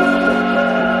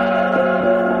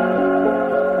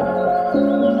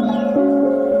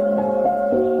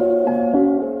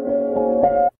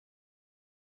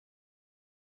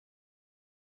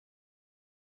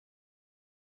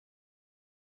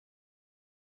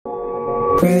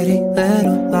 Pretty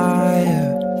little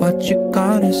liar, what you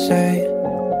gonna say?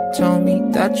 Tell me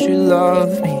that you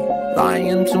love me,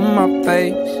 lying to my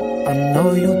face. I know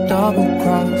you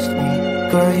double-crossed me,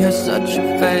 girl, you're such a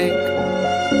fake.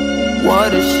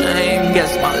 What a shame,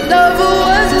 guess my lover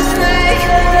was a snake.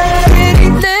 Pretty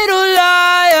little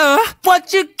liar,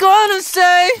 what you gonna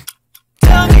say?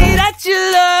 Tell me that you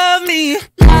love me,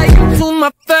 lying to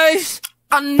my face.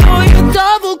 I know you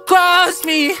double-crossed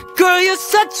me, girl, you're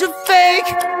such a fake.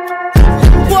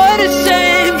 What a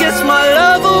shame, guess my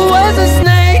lover was a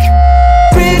snake.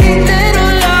 Pretty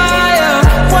little liar,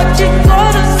 what you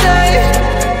gonna say?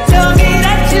 Tell me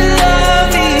that you love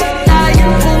me, lying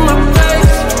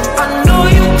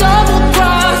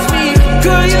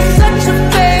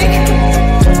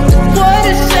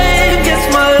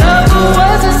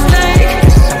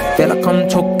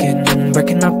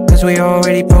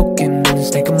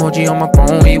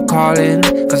phone when you calling,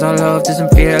 cause our love doesn't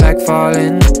feel like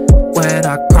falling. When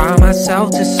I cry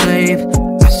myself to sleep,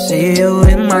 I see you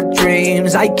in my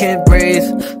dreams. I can't breathe,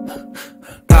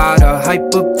 gotta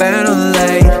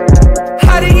hyperventilate.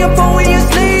 Hiding your phone when you're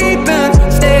sleeping,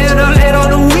 staying up late on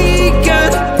the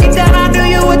weekend. Think that I knew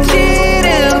you were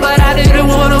cheating, but I didn't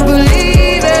wanna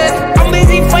believe it. I'm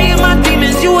busy fighting my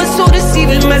demons, you were so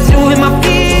deceiving, messing with my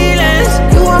feelings.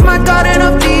 You are my god and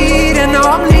a beat, and now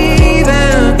I'm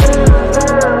leaving.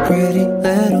 Pretty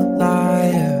little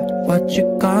liar, what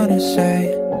you gonna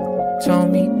say? Tell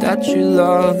me that you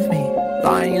love me,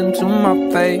 lying to my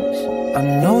face. I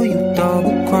know you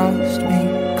double-crossed me,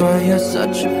 girl, you're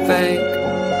such a fake.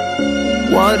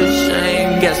 What a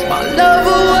shame, guess my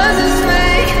lover was a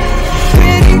snake.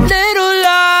 Pretty little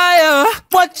liar,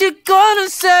 what you gonna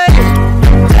say?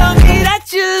 Tell me that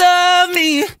you love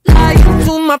me, lying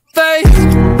to my face.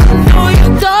 I know you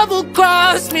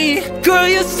double-crossed me, girl,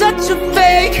 you're such a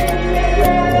fake.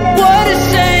 What a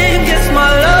shame, guess my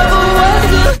lover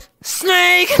was a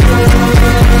snake.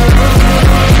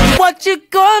 What you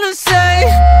gonna say?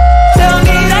 Tell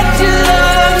me that you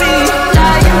love me,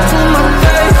 lying to my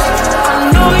face. I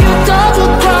know you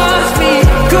double-crossed me,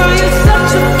 girl, you're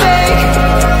such a fake.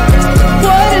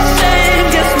 What a shame,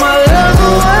 guess my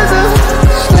lover was a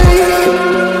snake.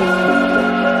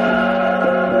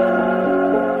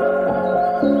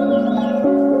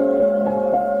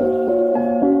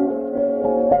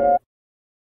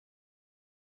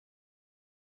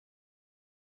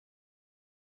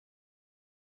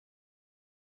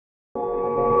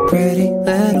 Pretty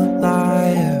little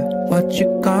liar, what you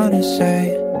gonna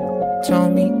say? Tell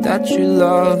me that you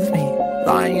love me,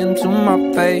 lying to my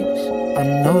face. I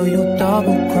know you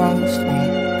double-crossed me,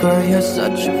 girl, you're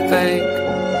such a fake.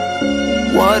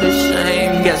 What a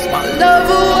shame, guess my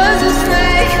lover was a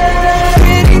snake.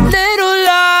 Pretty little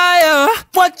liar,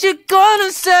 what you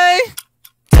gonna say?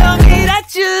 Tell me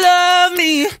that you love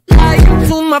me, lying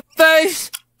to my face.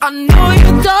 I know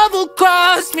you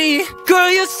double-crossed me,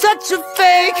 girl, you're such a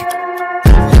fake.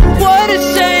 What a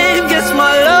shame, guess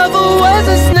my lover was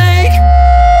a snake.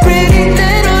 Pretty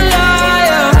little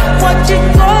liar, what you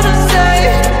gonna say?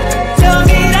 Tell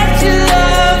me that you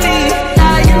love me,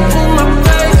 lying to my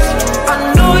face. I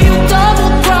know you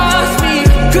double-crossed me,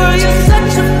 girl, you're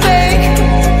such a fake.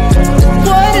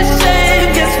 What a shame,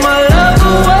 guess my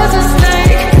lover was a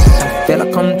snake. I feel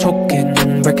like I'm choking,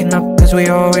 breaking up cause we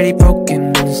already broken.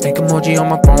 Snake emoji on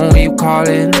my phone when you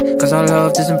calling, cause our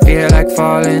love doesn't feel like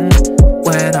falling.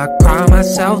 When I cry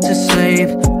myself to sleep,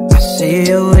 I see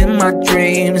you in my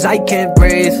dreams. I can't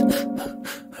breathe,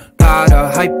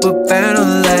 gotta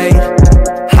hyperventilate.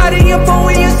 Hiding your phone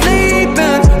when you're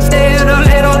sleeping, staying up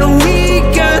late on the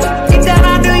weekend. Think that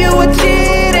I knew you were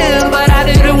cheating, but I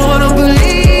didn't wanna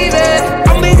believe it.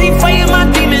 I'm busy fighting my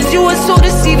demons, you were so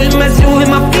deceiving, messing with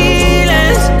my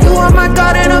feelings. You are my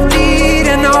god and a beat,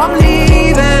 and now I'm leaving.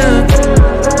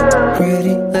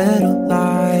 Pretty little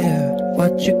liar,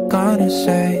 what you gonna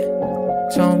say?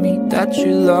 Tell me that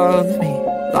you love me,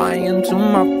 lying to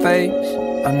my face.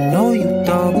 I know you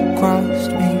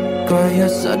double-crossed me, girl, you're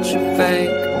such a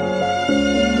fake.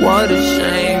 What a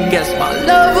shame, guess my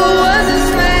lover was a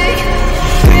snake.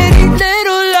 Pretty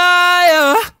little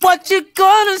liar, what you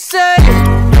gonna say?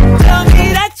 Tell me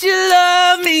that you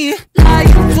love me,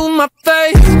 lying to my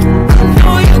face. I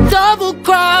know you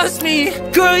double-crossed me,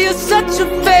 girl, you're such a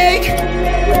fake.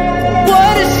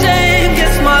 What a shame,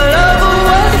 guess my lover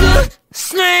was a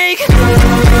snake.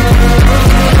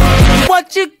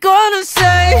 What you gonna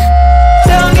say?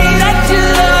 Tell me that you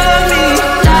love me,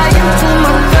 lying to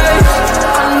my face.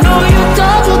 I know you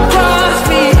double-crossed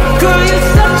me, girl, you're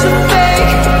such a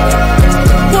fake.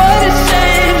 What a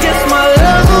shame, guess my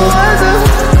lover was a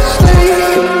snake.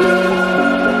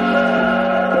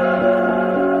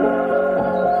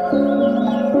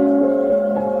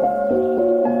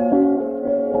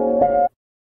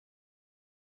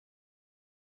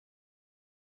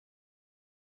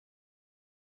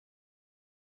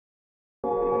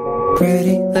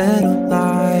 Pretty little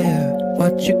liar,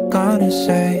 what you gonna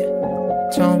say?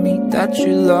 Tell me that you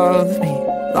love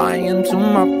me, lying to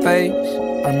my face.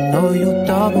 I know you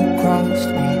double-crossed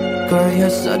me, girl, you're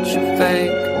such a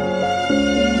fake.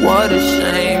 What a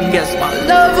shame, guess my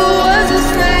lover was a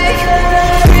snake.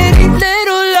 Pretty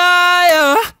little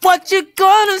liar, what you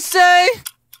gonna say?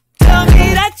 Tell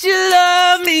me that you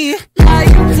love me,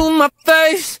 lying to my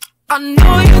face. I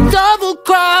know you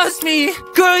double-crossed me,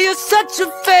 girl, you're such a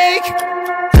fake.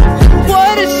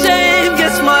 What a shame,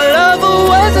 guess my lover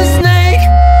was a snake.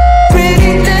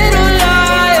 Pretty little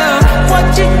liar,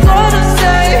 what you gonna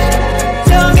say?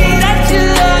 Tell me that you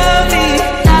love me,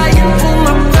 lying to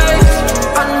my face.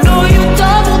 I know you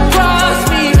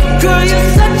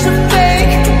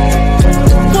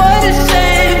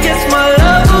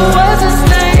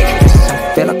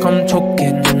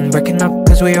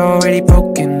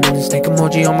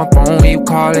emoji on my phone when you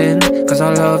calling, cause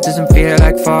our love doesn't feel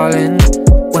like falling.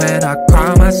 When I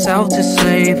cry myself to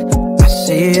sleep, I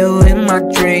see you in my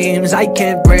dreams. I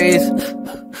can't breathe,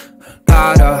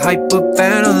 gotta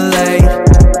hyperventilate.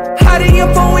 Hiding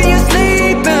your phone when you're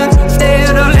sleeping,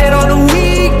 staying up late on the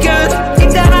weekend.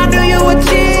 Think that I knew you were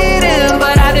cheating,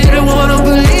 but I didn't wanna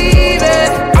believe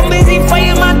it. I'm busy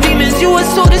fighting my demons, you were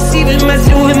so deceiving,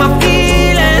 messing with my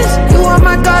feelings. You are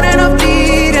my god and I'm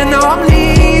bleeding, now I'm leaving.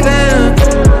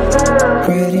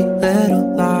 Pretty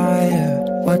little liar,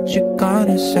 what you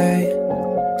gonna say?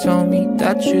 Tell me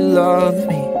that you love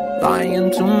me,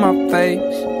 lying to my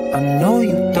face. I know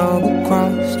you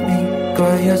double-crossed me,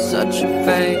 girl, you're such a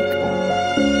fake.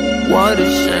 What a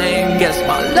shame, guess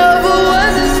my lover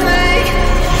was a snake.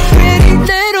 Pretty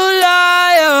little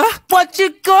liar, what you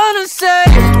gonna say?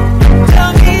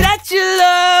 Tell me that you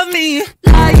love me,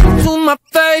 lying to my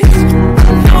face.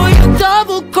 I know you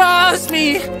double-crossed me,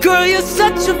 girl, you're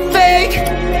such a fake.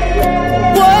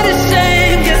 What a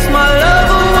shame, guess my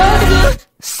lover was a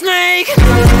snake.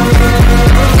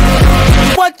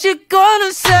 What you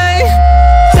gonna say?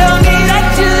 Tell me that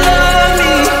you love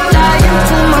me, lying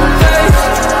to my face.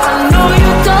 I know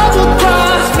you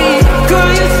double-crossed me,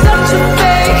 girl, you're such a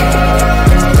fake.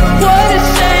 What a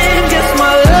shame, guess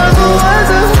my lover was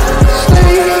a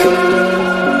snake.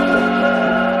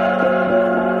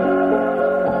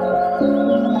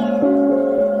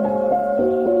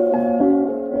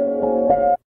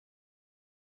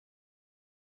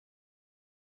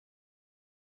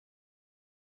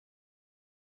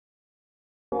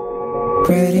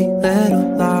 Pretty little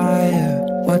liar,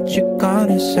 what you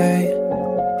gonna say?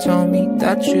 Tell me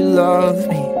that you love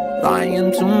me,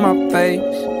 lying to my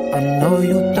face. I know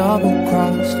you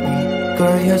double-crossed me,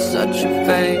 girl, you're such a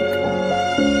fake.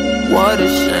 What a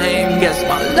shame, guess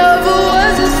my lover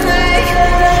was a snake.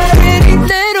 Pretty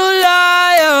little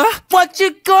liar, what you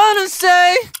gonna say?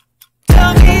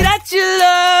 Tell me that you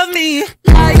love me,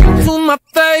 lying to my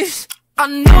face. I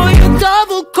know you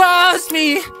double-crossed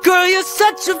me, girl, you're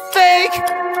such a fake.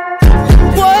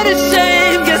 What a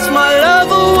shame, guess my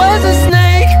lover was a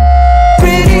snake.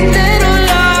 Pretty little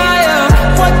liar,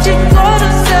 what you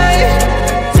gonna say?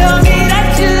 Tell me that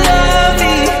you love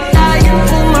me, lying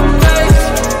to my face.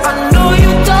 I know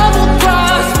you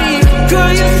double-crossed me,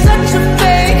 girl, you're such a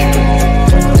fake.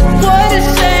 What a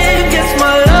shame, guess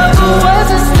my lover was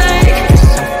a snake.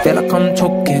 I feel like I'm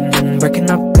choking, breaking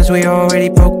up cause we already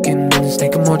broken.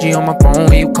 Snake emoji on my phone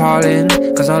when you calling,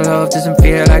 cause our love doesn't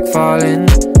feel like falling.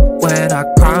 When I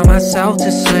cry myself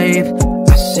to sleep,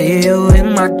 I see you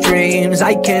in my dreams.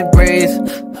 I can't breathe,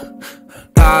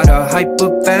 gotta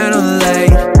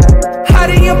hyperventilate.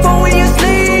 Hiding your phone when you're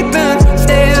sleeping,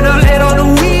 staying up late on the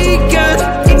weekend.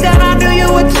 Think that I knew you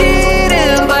were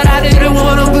cheating, but I didn't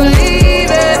wanna believe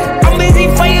it. I'm busy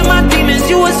fighting my demons,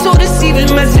 you were so deceiving,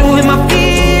 messing with my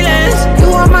feelings. You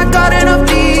are my god and I'm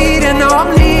bleeding, now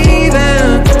I'm leaving.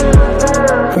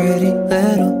 Pretty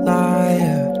little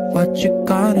liar, what you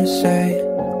gonna say?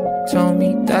 Tell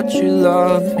me that you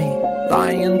love me,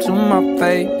 lying to my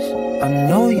face. I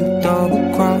know you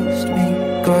double-crossed me,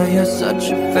 girl, you're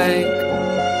such a fake.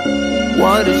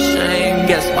 What a shame,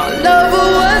 guess my lover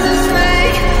was a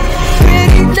snake.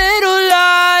 Pretty little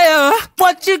liar,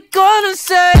 what you gonna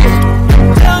say?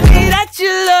 Tell me that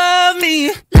you love me,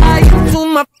 lying to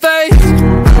my face.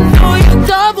 I know you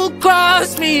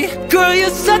double-crossed me, girl, you're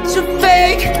such a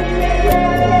fake.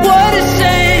 What a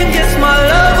shame, guess my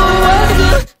lover was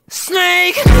a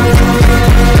snake.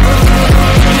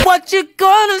 What you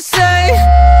gonna say?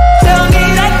 Tell me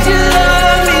that you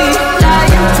love me,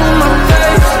 lying to my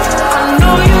face. I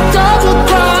know you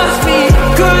double-crossed me,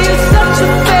 girl, you're such a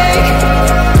fake.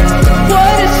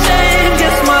 What a shame,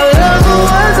 guess my lover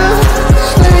was a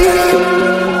snake.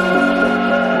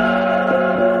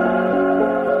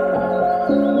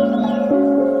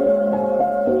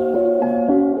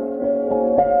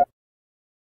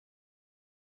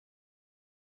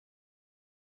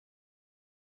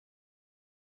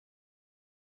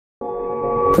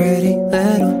 Pretty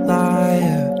little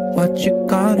liar, what you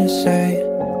gonna say?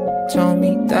 Tell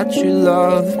me that you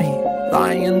love me,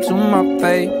 lying to my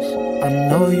face. I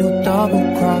know you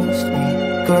double-crossed me,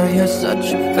 girl, you're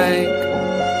such a fake.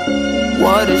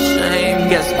 What a shame,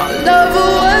 guess my lover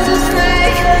was a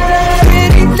snake.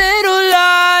 Pretty little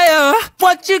liar,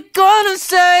 what you gonna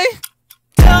say?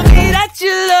 Tell me that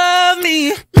you love me,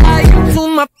 lying to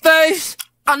my face.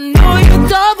 I know you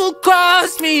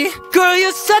double-crossed me, girl,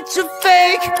 you're such a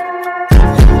fake.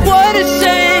 What a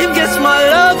shame, guess my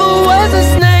lover was a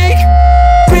snake.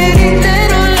 Pretty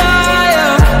little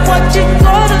liar, what you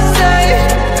gonna say?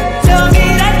 Tell me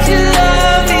that you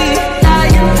love me,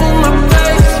 lying to my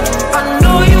face. I know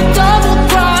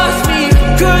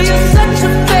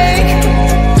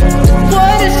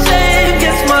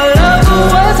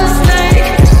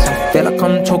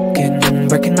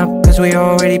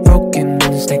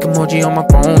emoji on my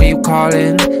phone when you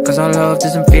calling, cause our love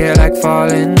doesn't feel like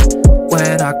falling.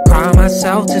 When I cry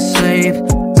myself to sleep,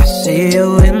 I see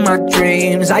you in my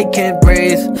dreams. I can't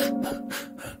breathe,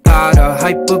 gotta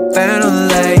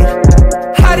hyperventilate.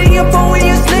 Hiding your phone when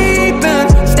you're sleeping,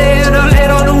 staying up late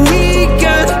on the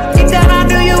weekend. Think that I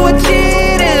knew you were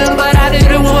cheating, but I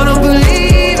didn't wanna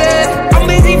believe it. I'm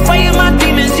busy fighting my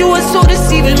demons, you were so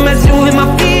deceiving, messing with my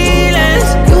feelings.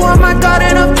 You are my God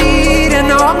and I'm bleeding,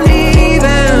 now I'm leaving.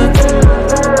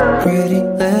 Pretty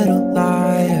little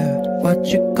liar, what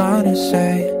you gonna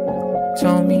say?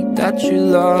 Tell me that you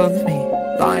love me,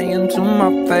 lying to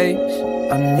my face.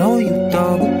 I know you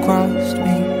double-crossed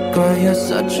me, girl, you're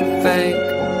such a fake.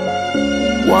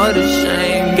 What a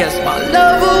shame, guess my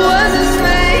lover was a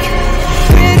snake.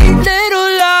 Pretty little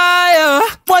liar,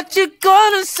 what you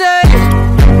gonna say?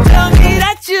 Tell me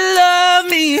that you love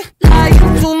me,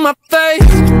 lying to my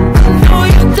face. I know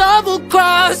you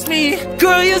double-crossed me,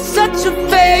 girl, you're such a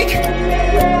fake.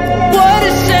 What a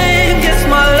shame, guess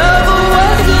my lover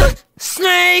was a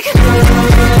snake.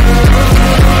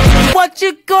 What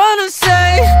you gonna say?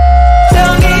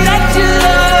 Tell me that you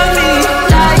love me,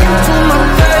 lying to my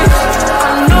face. I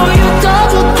know you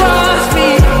double-crossed me,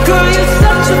 girl, you're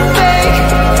such a fake.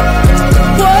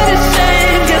 What a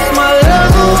shame, guess my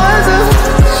lover was a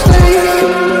snake.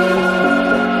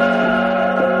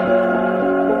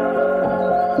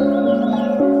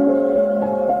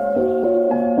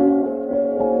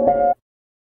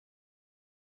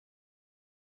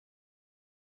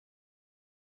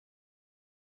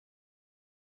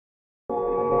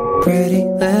 Pretty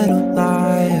little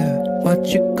liar, what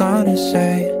you gonna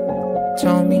say?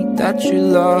 Tell me that you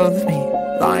love me,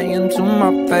 lying to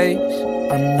my face.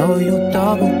 I know you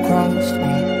double-crossed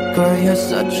me, girl, you're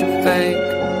such a fake.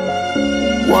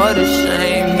 What a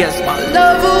shame, guess my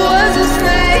lover was a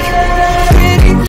snake.